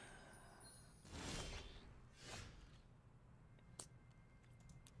more.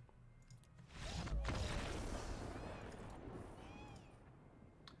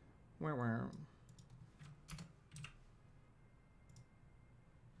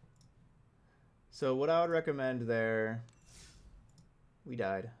 So what I would recommend there, we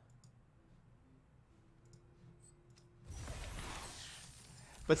died.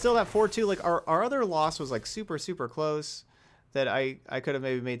 But still, that 4-2, like our other loss was like super close. That I could have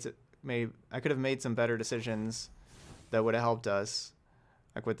maybe made some better decisions that would have helped us,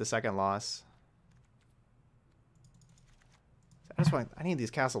 like with the second loss. I need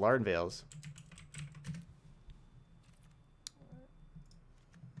these Castle Ardenvales.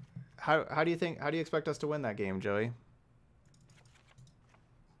 How do you expect us to win that game, Joey?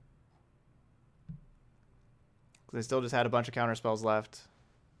 Because I still just had a bunch of counter spells left.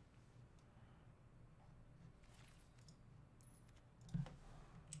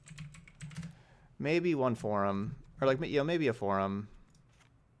 Maybe one forum, or like, you know, maybe a forum.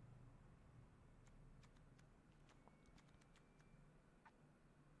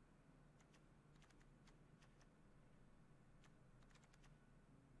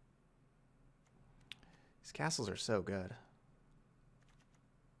 These castles are so good.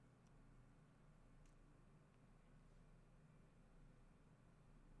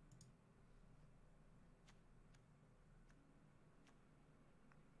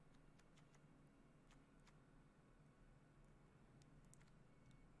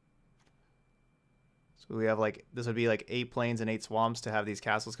 So we have like, this would be like 8 plains and 8 swamps to have these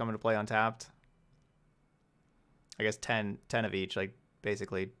castles come into play untapped. I guess 10 of each, like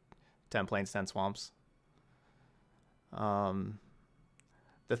basically 10 plains, 10 swamps. The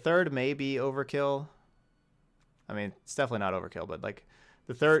third may be overkill. I mean, it's definitely not overkill, but like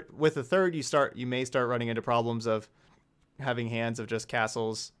with the third you may start running into problems of having hands of just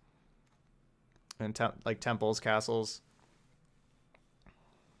castles and like temples, castles.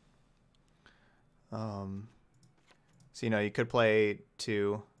 So, you know, you could play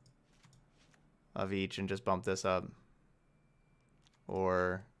 2 of each and just bump this up,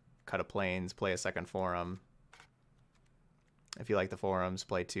 or cut a plains, play a second forum. If you like the forums,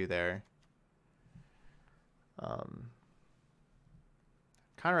 play 2 there. Kind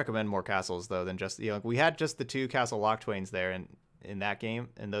of recommend more castles though than just, you know, we had just the 2 castle Lochtwains there in that game,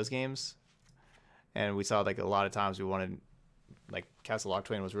 in those games, and we saw like a lot of times we wanted, like, Castle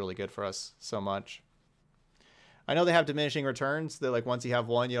Lochtwain was really good for us so much. I know they have diminishing returns, that like once you have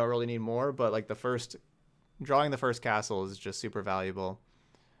one you don't really need more, but like drawing the first castle is just super valuable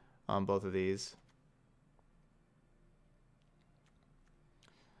on both of these.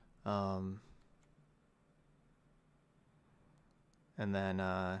 And then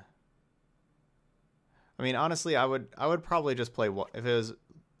I mean, honestly, I would probably just play one, if it was,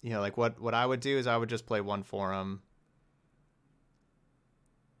 you know, like what I would do is I would just play 1 forum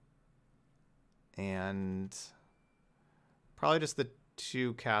and probably just the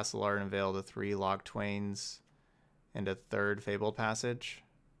 2 Castle Ardenvale, the 3 Lochtwains, and a 3rd Fabled Passage.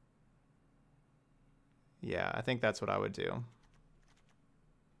 Yeah, I think that's what I would do.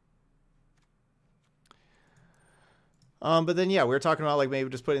 But then, yeah, we were talking about like maybe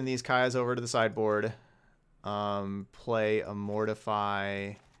just putting these Kaias over to the sideboard, play a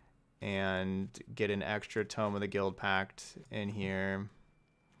Mortify, and get an extra Tome of the Guildpact in here.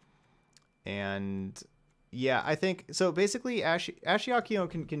 And yeah, I think so. Basically, Ashiok, you know,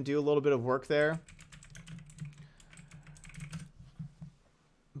 can do a little bit of work there.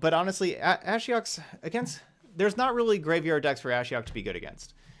 But honestly, Ashiok's against... There's not really graveyard decks for Ashiok to be good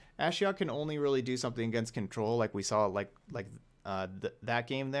against. Ashiok can only really do something against control, like we saw that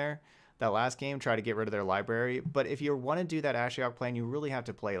game there. That last game, try to get rid of their library. But if you want to do that Ashiok plan, you really have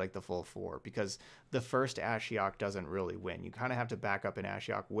to play like the full 4, because the first Ashiok doesn't really win. You kind of have to back up an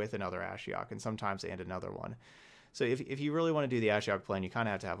Ashiok with another Ashiok, and sometimes and another one. So if you really want to do the Ashiok plan, you kind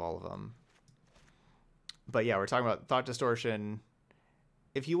of have to have all of them. But yeah, we're talking about Thought Distortion.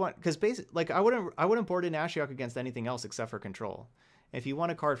 If you want, because basically, like I wouldn't board in Ashiok against anything else except for control. If you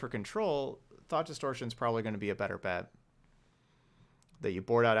want a card for control, Thought Distortion is probably going to be a better bet. That you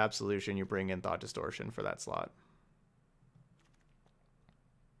board out Absolution, you bring in Thought Distortion for that slot.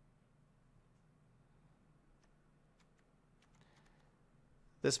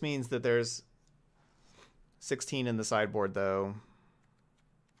 This means that there's 16 in the sideboard, though.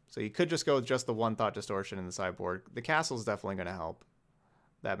 So you could just go with just the one Thought Distortion in the sideboard. The castle's definitely going to help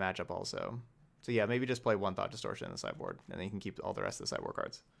that matchup also. So yeah, maybe just play one Thought Distortion in the sideboard, and then you can keep all the rest of the sideboard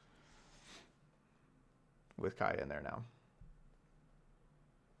cards. With Kaya in there now.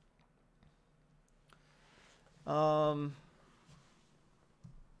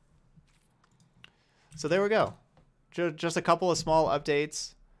 So there we go. Just a couple of small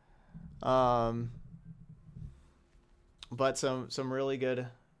updates. But some really good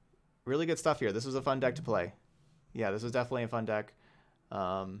stuff here. This was a fun deck to play. Yeah, this was definitely a fun deck.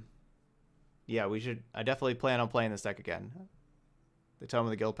 Yeah, I definitely plan on playing this deck again. The Tome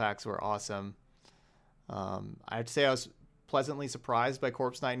of the Guildpacts were awesome. I have to say I was pleasantly surprised by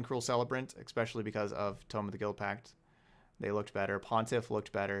Corpse Knight and Cruel Celebrant, especially because of Tome of the Guildpact. They looked better. Pontiff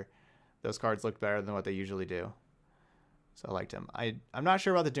looked better. Those cards looked better than what they usually do. So I liked him. I'm not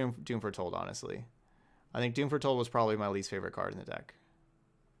sure about the Doom Foretold, honestly. I think Doom Foretold was probably my least favorite card in the deck.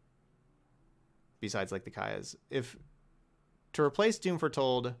 Besides like the Kayas. To replace Doom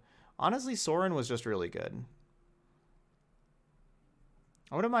Foretold, honestly, Sorin was just really good.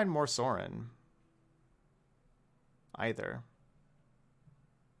 I wouldn't mind more Sorin. Either.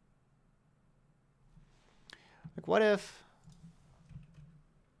 Like, what if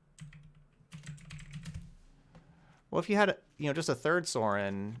you had, just a third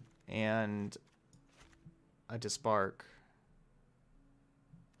Sorin and a Dispark,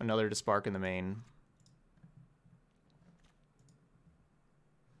 another Dispark in the main.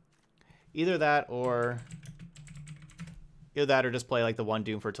 Either that or just play like the one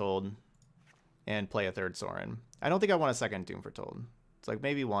Doom Foretold and play a third Sorin. I don't think I want a second Doom Foretold. It's like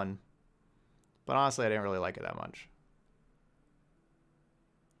maybe one. But honestly, I didn't really like it that much.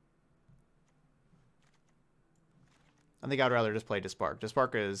 I think I'd rather just play Dispark.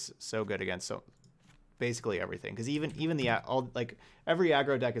 Dispark is so good against basically everything. Because even every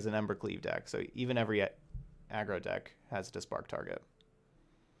aggro deck is an Embercleave deck. So even every aggro deck has a Dispark target.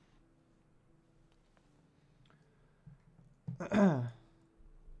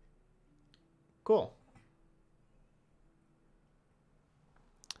 Cool.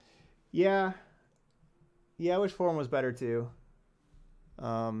 Yeah, I wish form was better too.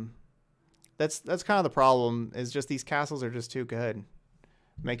 That's kind of the problem, is just these castles are just too good.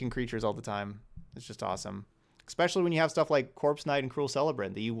 Making creatures all the time. It's just awesome. Especially when you have stuff like Corpse Knight and Cruel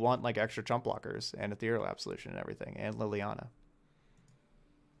Celebrant that you want like extra chump blockers and Ethereal Absolution and everything, and Liliana.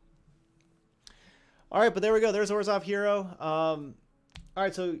 All right, but there we go. There's Orzhov Hero. All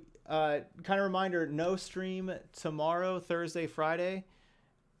right, so kind of reminder, no stream tomorrow, Thursday, Friday.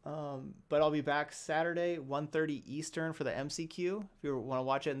 But I'll be back Saturday, 1:30 Eastern for the MCQ if you want to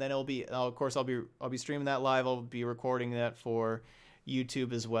watch it, and then it'll be, of course, I'll be streaming that live. I'll be recording that for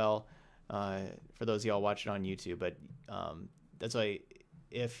YouTube as well, for those of y'all watching on YouTube. But that's why,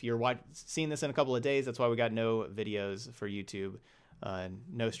 if you're seeing this in a couple of days, that's why we got no videos for YouTube,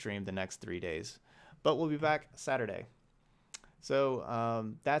 no stream the next 3 days. But we'll be back Saturday.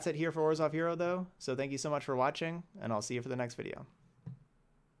 So that's it here for Orzhov Hero, though. So thank you so much for watching, and I'll see you for the next video.